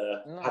 and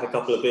had a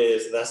couple of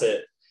beers, and that's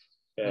it.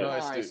 Yeah.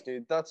 Nice,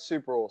 dude. That's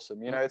super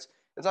awesome. You know, it's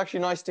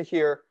actually nice to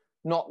hear.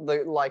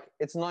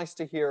 It's nice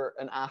to hear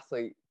an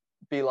athlete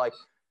be like,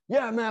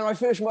 yeah, man, I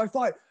finished my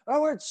fight. I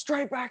went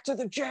straight back to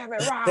the gym.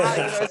 And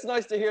it's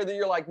nice to hear that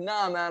you're like,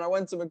 nah, man, I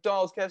went to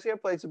McDonald's, KFC, I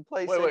played some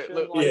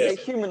PlayStation. It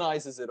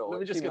humanizes it all.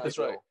 Let me just get this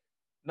right.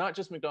 Not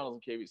just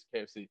McDonald's and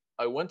KFC.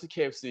 I went to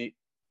KFC,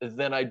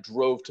 then I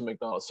drove to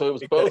McDonald's. So it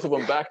was both of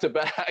them back to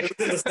back.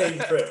 The same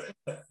trip.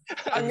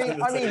 I mean,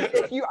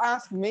 if you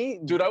ask me,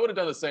 dude, I would have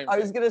done the same. I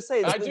was gonna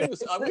say,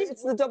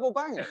 it's the double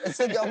banger. It's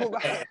a double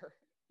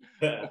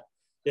banger.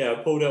 Yeah,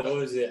 I pulled up, what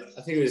was it?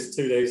 I think it was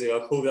 2 days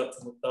ago. I pulled up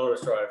to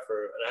McDonald's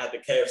drive-thru and I had the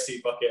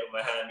KFC bucket in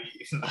my hand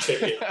eating the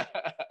chicken.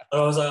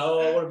 And I was like,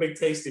 oh, I want a big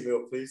tasty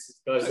meal, please.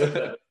 Guys, look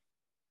at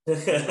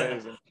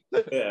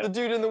it. The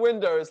dude in the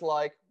window is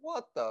like,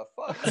 what the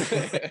fuck?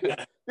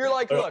 You're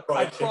like, look,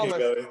 I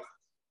promise.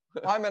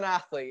 I'm an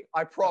athlete.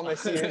 I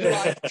promise you.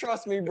 Like,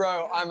 trust me,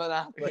 bro. I'm an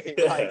athlete.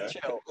 Like,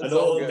 chill. It's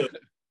all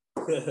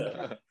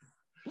good.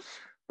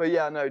 But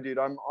yeah, no, dude,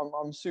 I'm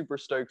super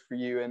stoked for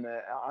you, and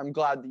I'm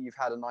glad that you've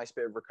had a nice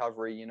bit of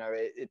recovery. You know,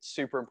 it's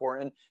super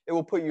important. It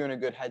will put you in a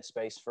good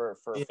headspace for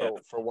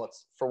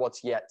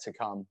what's yet to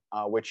come,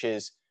 which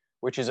is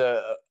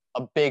a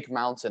big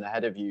mountain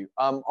ahead of you.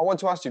 I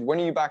want to ask you,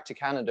 when are you back to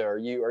Canada? Are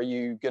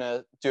you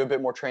gonna do a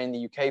bit more training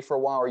in the UK for a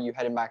while, or are you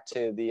heading back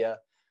to the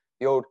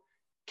old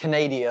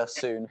Canada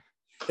soon?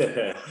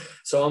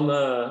 So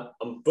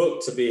I'm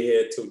booked to be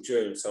here till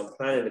June, so I'm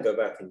planning to go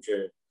back in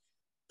June.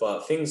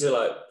 But things are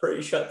like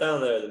pretty shut down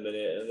there at the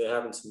minute, and they're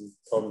having some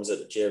problems at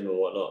the gym and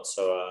whatnot.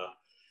 So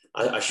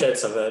I shared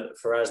something.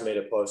 Faraz made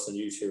a post on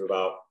YouTube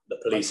about the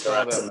police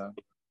harassing.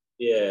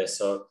 Yeah,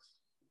 so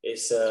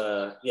it's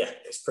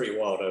pretty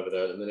wild over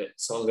there at the minute.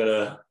 So I'm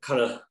gonna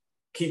kind of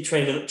keep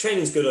training.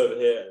 Training's good over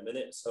here at the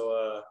minute,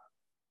 so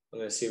I'm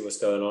gonna see what's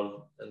going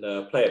on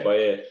and play it by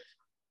ear.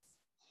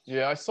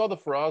 Yeah, I saw the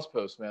Faraz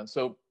post, man.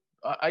 So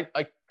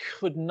I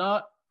could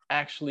not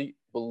actually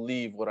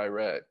believe what I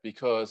read,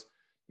 because,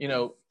 you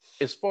know,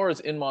 as far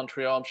as in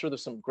Montreal, I'm sure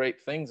there's some great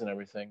things and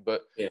everything,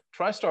 but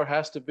TriStar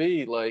has to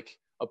be like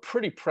a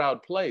pretty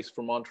proud place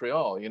for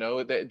Montreal. You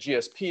know, that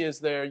GSP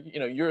is there, you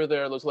know, you're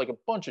there, there's like a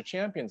bunch of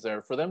champions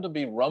there. For them to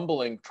be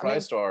rumbling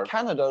TriStar. I mean,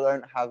 Canada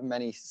don't have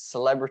many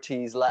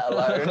celebrities, let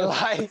alone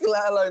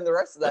the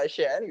rest of that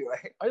shit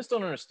anyway. I just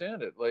don't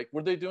understand it. Like,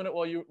 were they doing it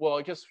while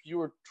I guess you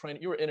were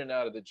training, you were in and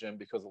out of the gym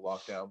because of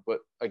lockdown, but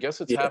I guess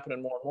it's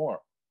happening more and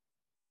more.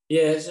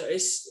 Yeah,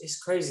 it's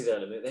crazy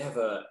though. I mean, they have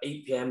a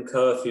 8 p.m.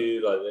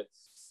 curfew,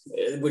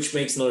 which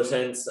makes no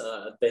sense.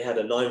 They had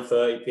a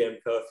 9:30 p.m.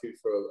 curfew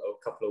for a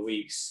couple of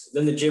weeks.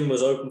 Then the gym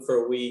was open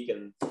for a week,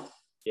 and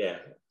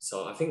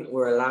so I think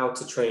we're allowed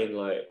to train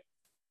like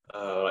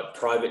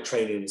private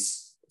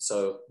trainings.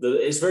 So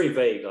it's very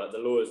vague. Like, the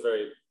law is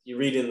very. You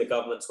read in the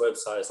government's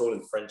website, it's all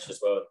in French as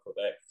well in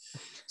Quebec.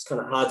 It's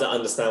kind of hard to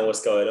understand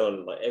what's going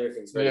on. Like,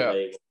 everything's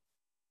very vague.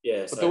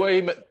 Yeah. But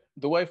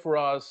the way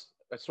Faraz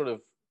sort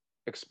of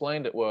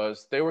explained it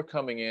was, they were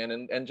coming in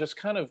and just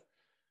kind of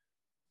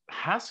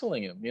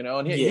hassling him, you know,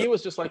 and he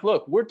was just like,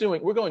 look, we're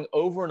going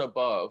over and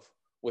above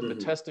with the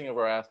testing of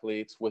our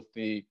athletes, with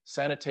the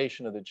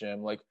sanitation of the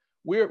gym. Like,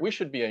 we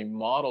should be a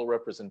model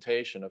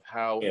representation of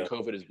how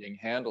COVID is being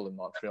handled in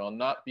Montreal,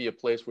 not be a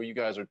place where you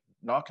guys are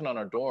knocking on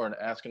our door and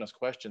asking us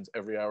questions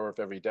every hour of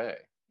every day,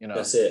 you know.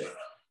 That's it.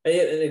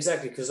 And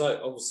exactly, because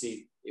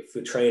obviously, if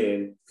we're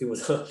training,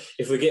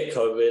 if we get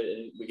COVID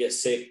and we get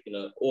sick, you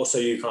know, also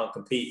you can't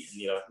compete,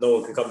 and, you know, no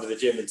one can come to the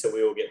gym until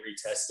we all get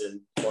retested,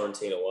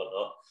 quarantine or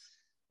whatnot,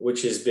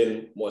 which has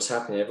been what's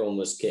happening. Everyone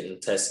was getting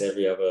tested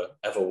every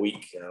other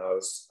week. You know,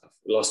 I've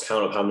lost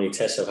count of how many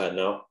tests I've had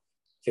now. I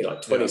think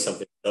like 20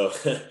 something. So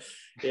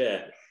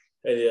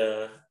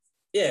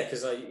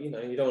because you know,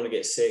 you don't want to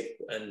get sick,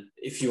 and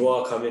if you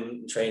are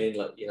coming training,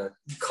 like, you know,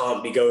 you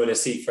can't be going to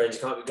see friends,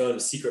 you can't be going to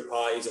secret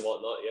parties and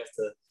whatnot. You have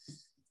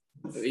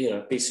to, you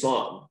know, be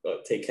smart,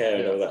 but take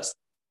care of all that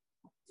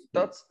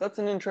stuff. That's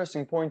an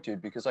interesting point,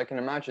 dude, because I can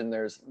imagine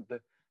there's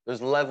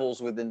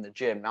levels within the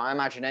gym. Now, I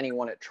imagine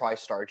anyone at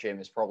TriStar Gym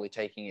is probably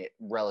taking it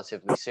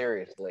relatively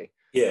seriously.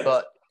 Yeah.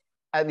 But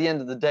at the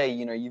end of the day,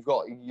 you know, you've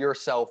got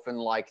yourself and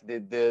like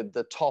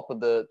the top of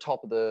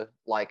the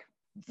like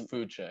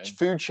food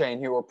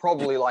chain, who are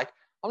probably like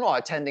not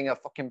attending a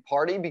fucking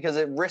party because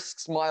it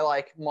risks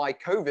my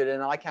COVID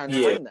and I can't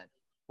train then.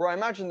 Where I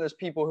imagine there's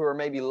people who are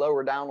maybe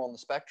lower down on the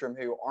spectrum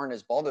who aren't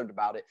as bothered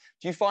about it.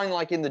 Do you find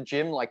like in the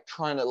gym, like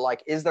trying to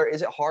like, is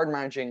it hard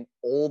managing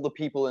all the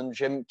people in the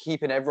gym,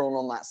 keeping everyone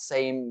on that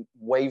same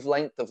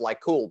wavelength of like,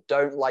 cool,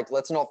 don't like,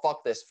 let's not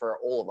fuck this for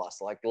all of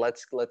us. Like,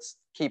 let's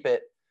keep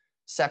it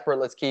separate.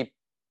 Let's keep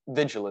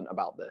vigilant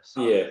about this.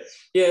 Yeah,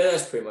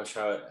 that's pretty much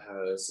how it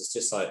is. It's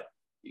just like,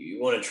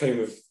 you want to train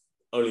with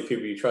only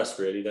people you trust,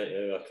 really, don't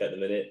you? Like at the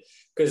minute,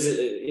 because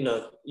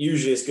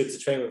usually it's good to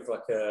train with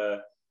like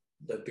the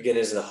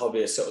beginners and the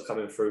hobbyists sort of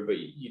coming through, but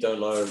you don't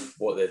know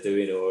what they're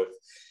doing, or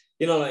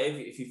like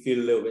if you feel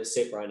a little bit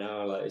sick right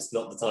now, like it's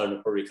not the time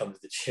to probably come to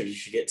the gym. You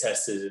should get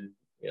tested and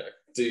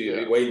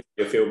wait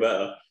till you feel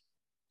better.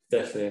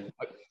 Definitely.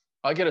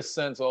 I get a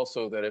sense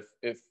also that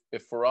if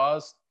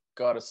Faraz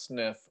got a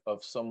sniff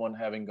of someone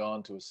having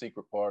gone to a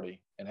secret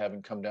party and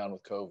having come down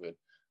with COVID,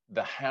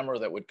 the hammer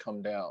that would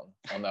come down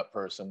on that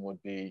person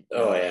would be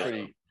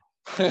pretty.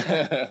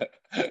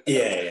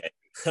 Yeah.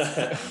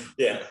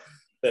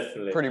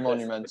 Definitely. Pretty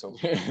monumental.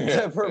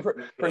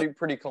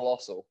 pretty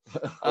colossal.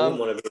 I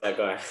wouldn't want to be that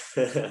guy.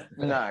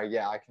 No,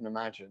 yeah, I can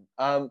imagine.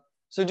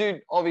 So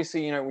dude,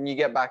 obviously, when you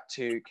get back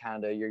to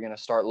Canada, you're going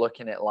to start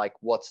looking at like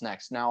what's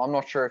next. Now, I'm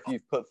not sure if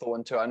you've put thought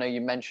into it. I know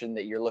you mentioned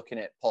that you're looking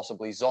at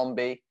possibly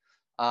Zombie.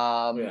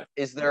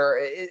 Is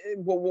there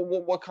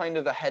what kind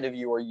of ahead of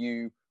you are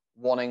you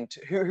wanting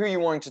to who are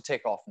you wanting to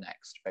tick off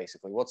next,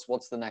 basically?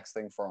 What's the next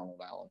thing for Arnold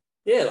Allen?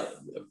 Yeah,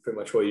 like pretty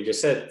much what you just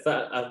said.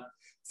 A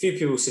few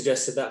people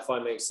suggested that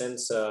fight makes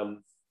sense.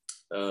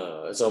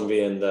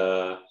 Zombie and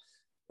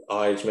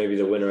Ige, maybe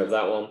the winner of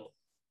that one.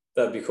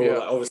 That'd be cool. Yeah.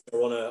 Like, obviously,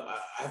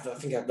 I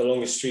think I have the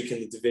longest streak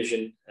in the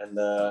division, and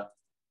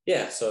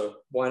so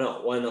why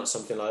not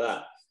something like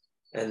that?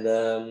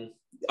 And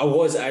I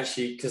was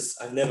actually, because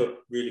I've never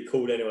really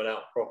called anyone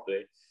out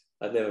properly.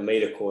 I've never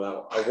made a call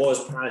out. I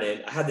was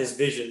planning. I had this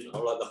vision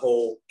of like the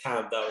whole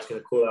camp that I was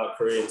going to call out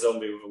Korean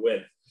Zombie with a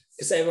win.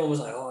 Because everyone was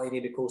like, "Oh, you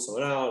need to call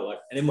someone out." Like,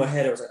 and in my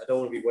head, I was like, "I don't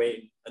want to be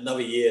waiting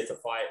another year to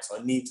fight, so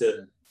I need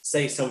to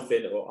say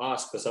something or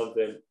ask for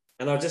something."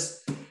 And I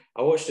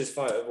watched this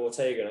fight with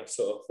Ortega, and I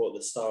sort of thought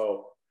the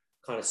style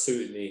kind of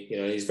suited me.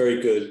 He's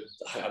very good.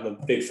 I'm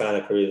a big fan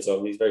of Korean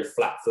Zombie. He's very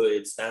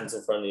flat-footed, stands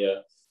in front of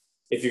you.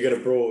 If you're going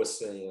to brawl, it's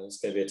going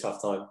to be a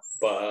tough time.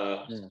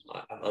 But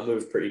I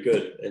move pretty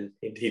good, and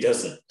he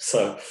doesn't.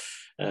 So.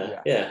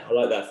 I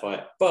like that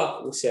fight,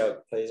 but we'll see how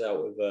it plays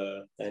out with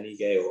Dan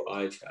Ige or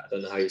Ige. I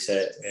don't know how you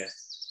say it.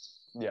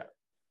 Yeah.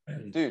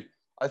 Dude,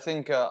 I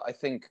think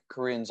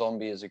Korean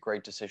Zombie is a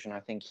great decision. I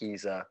think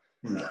he's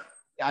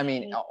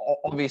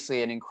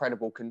obviously an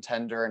incredible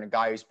contender and a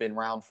guy who's been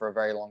around for a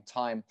very long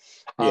time.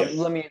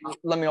 Let me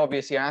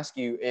obviously ask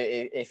you,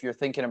 if you're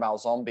thinking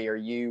about Zombie, are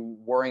you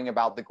worrying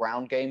about the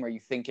ground game? Are you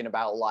thinking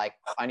about like,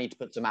 I need to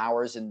put some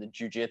hours in the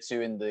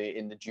jiu-jitsu, in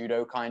the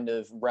judo kind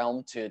of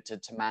realm to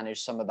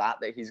manage some of that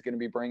he's going to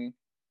be bringing?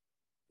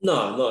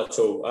 No, not at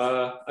all.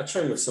 I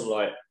train with some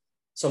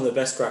of the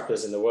best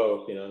grapplers in the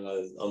world.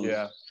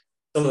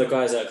 Some of the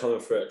guys that are coming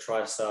through at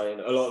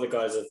TriStar, a lot of the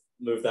guys have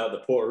moved out to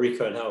Puerto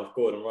Rico and now with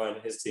Gordon Ryan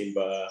and his team.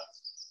 But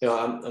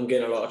I'm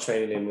getting a lot of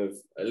training in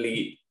with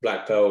elite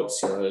black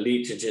belts,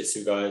 elite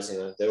jiu-jitsu guys.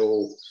 They're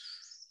all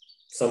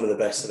some of the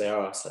best there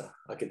are. So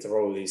I get to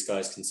roll with these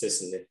guys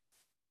consistently.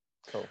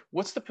 Cool.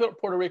 What's the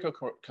Puerto Rico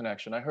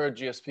connection? I heard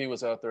GSP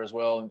was out there as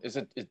well. Is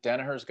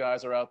Danaher's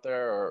guys are out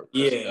there, or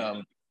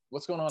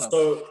what's going on?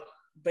 So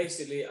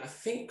basically, I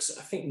think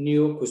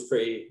New York was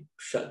pretty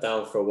shut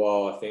down for a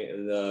while. I think,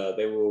 and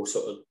they were all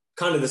sort of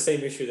kind of the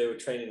same issue. They were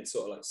training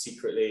sort of like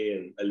secretly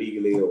and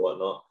illegally or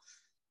whatnot.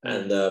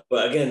 And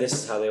but again, this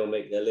is how they all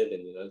make their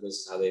living. This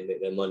is how they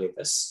make their money.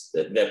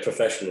 They're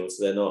professionals.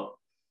 They're not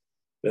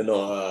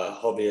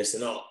hobbyists.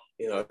 They're not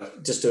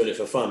just doing it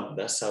for fun.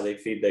 That's how they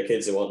feed their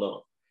kids and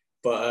whatnot.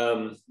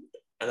 But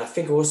and I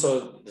think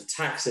also the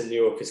tax in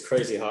New York is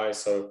crazy high.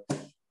 So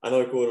I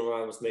know Gordon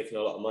Ryan was making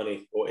a lot of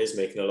money, or is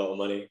making a lot of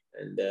money,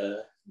 and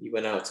he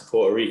went out to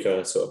Puerto Rico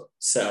and sort of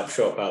set up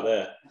shop out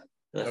there.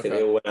 And I think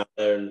they all went out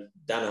there, and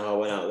Danaher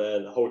went out there,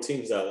 and the whole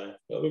team's out there.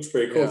 It looks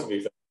pretty cool to be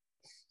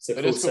fair.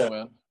 It is cool,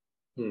 man.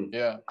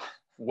 Yeah,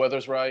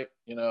 weather's right.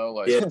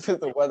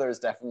 The weather is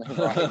definitely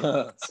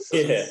right.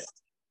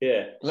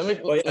 yeah. Let me.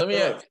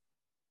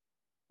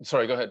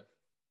 Sorry, go ahead.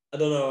 I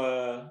don't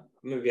know.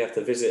 Maybe you have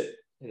to visit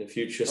in the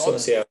future, so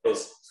see how it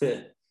is.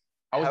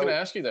 I was going to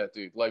ask you that,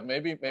 dude. Like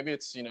maybe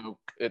it's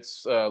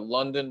it's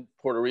London,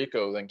 Puerto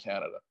Rico, then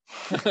Canada.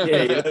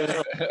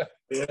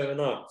 You never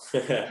know.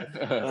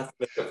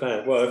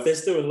 Well, if they're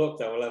still in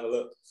lockdown, we'll have a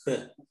look.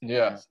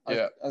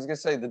 I was gonna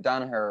say the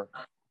Danaher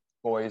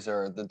boys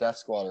or the Death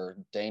Squad are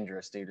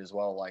dangerous, dude, as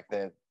well. Like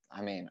they're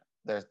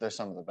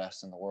some of the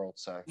best in the world.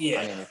 So I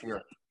mean, if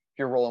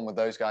you're rolling with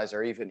those guys,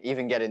 or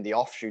even getting the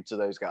offshoots of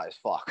those guys,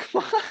 fuck.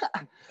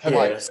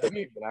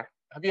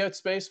 Have you had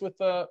space with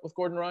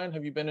Gordon Ryan?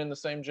 Have you been in the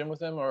same gym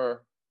with him,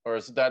 or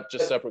is that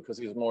just separate because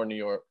he's more in New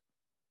York?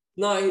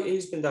 No,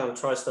 he's been down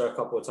TriStar a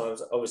couple of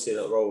times. Obviously,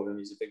 that role with him,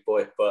 he's a big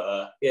boy.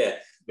 But yeah,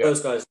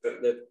 those guys,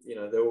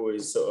 they're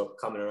always sort of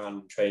coming around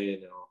and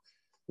training. Or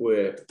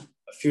we're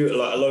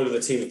a load of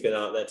the team have been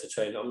out there to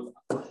train.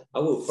 I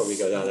will probably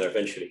go down there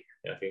eventually.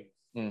 Yeah, I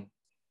think.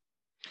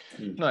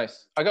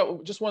 Nice. I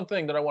got just one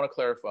thing that I want to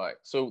clarify.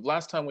 So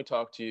last time we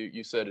talked to you,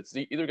 you said it's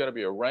either got to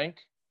be a rank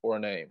or a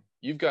name.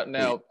 You've got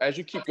now, as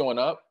you keep going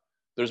up,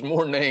 there's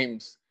more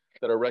names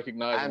that are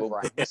recognizable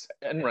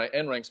and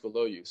ranks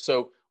below you.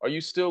 So are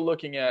you still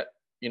looking at,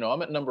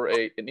 I'm at number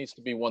 8. It needs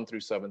to be 1 through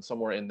 7,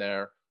 somewhere in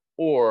there,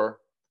 or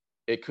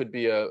it could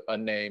be a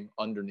name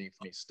underneath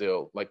me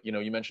still. Like,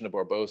 you mentioned a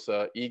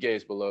Barbosa, Ige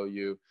is below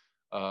you.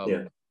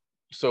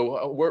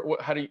 So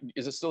how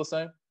is it still the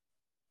same?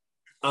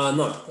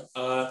 No.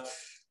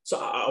 So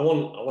I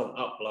want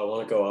up. I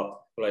want to go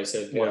up. Like I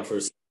said, 1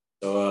 through 7.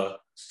 So,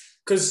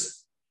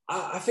 because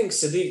I think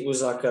Sadiq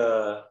was like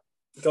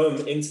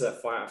going into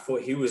that fight. I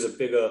thought he was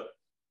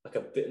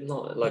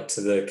not like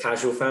to the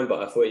casual fan,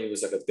 but I thought he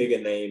was like a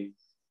bigger name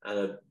and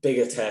a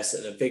bigger test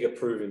and a bigger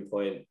proving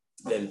point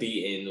than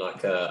beating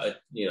like an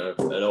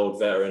old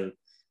veteran.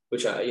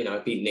 Which I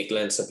beat Nick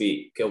Lentz, I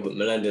beat Gilbert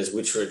Melendez,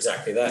 which were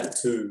exactly that.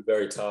 2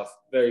 very tough,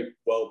 very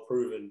well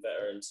proven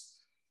veterans.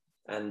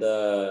 And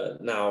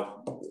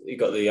now you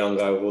got the young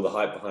guy with all the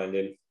hype behind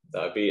him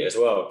that I beat as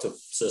well to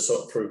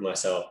sort of prove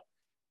myself.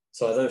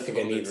 So I don't think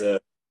I need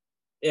to.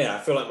 Yeah, I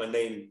feel like my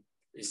name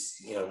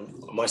is,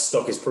 my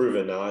stock is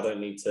proven now. I don't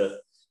need to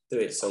do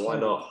it. So why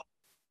not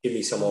give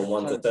me someone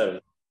 1 to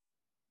 7?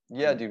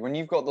 Yeah, dude. When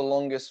you've got the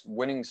longest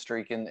winning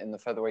streak in the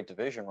featherweight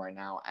division right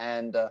now,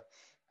 and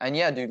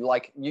yeah, dude,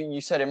 like you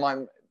said,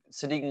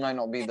 Sadiq might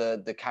not be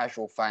the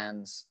casual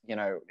fans,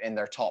 in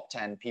their top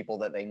 10 people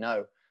that they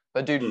know.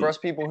 But dude, for us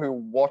people who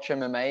watch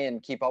MMA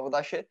and keep up with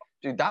that shit,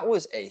 dude, that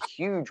was a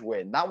huge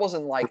win. That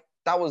wasn't like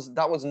that was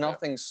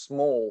nothing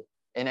small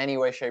in any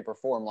way, shape, or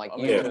form. Like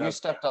you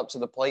stepped up to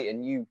the plate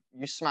and you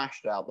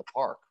smashed it out of the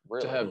park.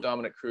 Really. To have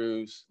Dominic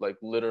Cruz, like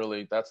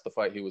literally, that's the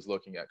fight he was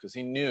looking at, because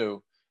he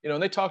knew,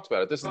 and they talked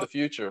about it. This is the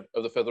future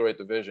of the featherweight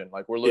division.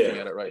 Like we're looking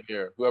at it right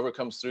here. Whoever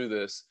comes through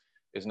this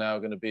is now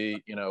going to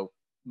be,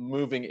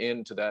 moving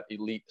into that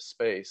elite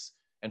space,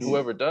 and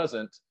whoever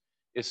doesn't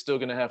is still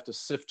going to have to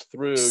sift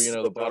through,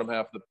 the bottom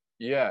half of the.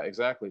 Yeah,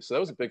 exactly. So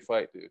that was a big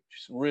fight, dude.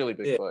 Just really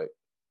big fight.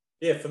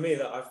 Yeah, for me,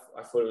 that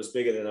I thought it was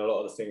bigger than a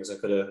lot of the things I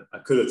could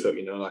have took.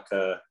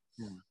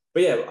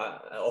 But yeah,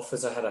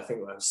 offers I had, I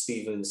think like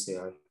Stevens.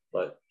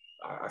 Like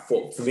I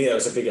thought for me that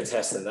was a bigger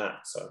test than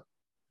that. So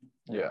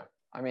yeah,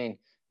 I mean,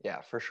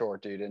 yeah, for sure,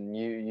 dude. And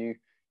you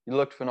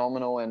looked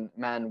phenomenal, and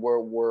man,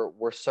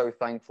 we're so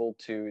thankful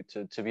to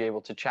be able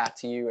to chat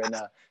to you and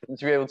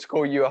to be able to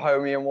call you a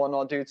homie and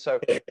whatnot, dude. So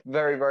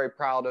very, very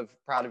proud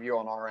of you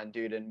on our end,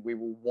 dude. And we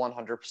will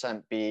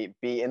 100%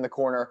 be in the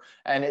corner.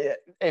 And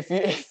if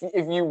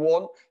you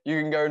want,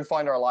 you can go and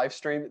find our live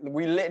stream.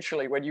 We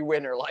literally, when you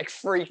win, are like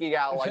freaking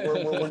out, like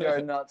we're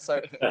going nuts.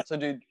 So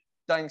dude,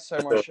 thanks so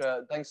much.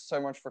 Thanks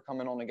so much for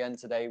coming on again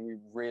today. We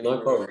really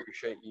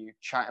appreciate you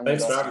chatting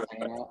with us.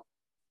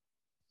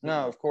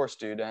 No, of course,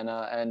 dude,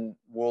 and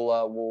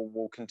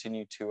we'll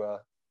continue to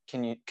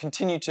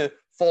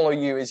follow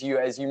you as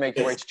you make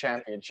your way to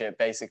championship,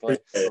 basically.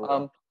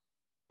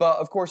 But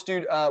of course,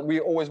 dude,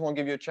 we always want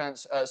to give you a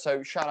chance.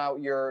 So shout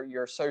out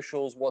your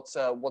socials. What's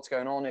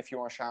going on? If you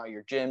want to shout out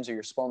your gyms or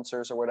your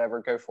sponsors or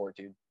whatever, go for it,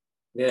 dude.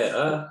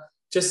 Yeah,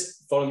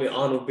 just follow me,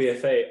 Arnold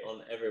BFA,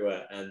 on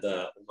everywhere, and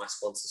all my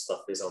sponsor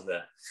stuff is on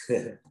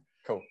there.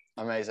 Cool,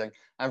 amazing.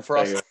 And for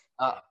us,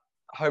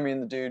 Homie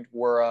and the Dude,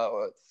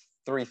 we're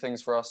 3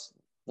 things for us: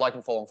 like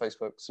and follow on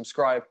Facebook,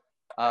 subscribe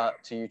to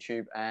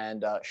YouTube,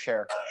 and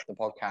share the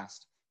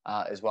podcast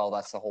as well.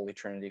 That's the holy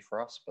trinity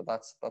for us. But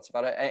that's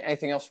about it.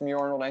 Anything else from you,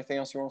 Arnold? Anything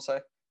else you want to say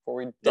before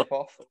we dip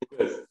off?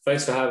 Good.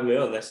 Thanks for having me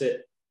on. That's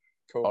it.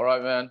 Cool. All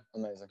right, man.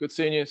 Amazing. Good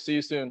seeing you. See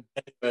you soon.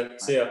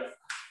 See ya.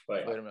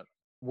 Bye. Later, man.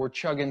 We're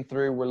chugging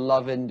through. We're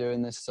loving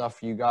doing this stuff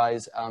for you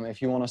guys.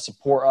 If you want to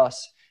support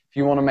us, if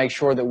you want to make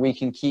sure that we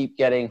can keep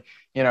getting,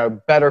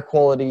 better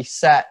quality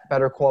set,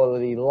 better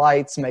quality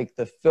lights, make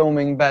the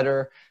filming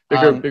better.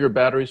 Bigger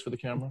batteries for the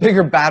camera.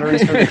 Bigger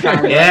batteries for the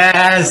camera.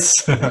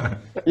 Yes!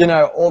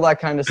 All that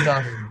kind of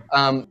stuff.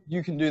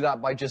 You can do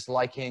that by just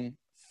liking,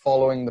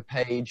 following the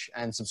page,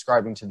 and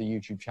subscribing to the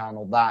YouTube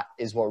channel. That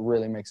is what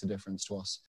really makes a difference to us.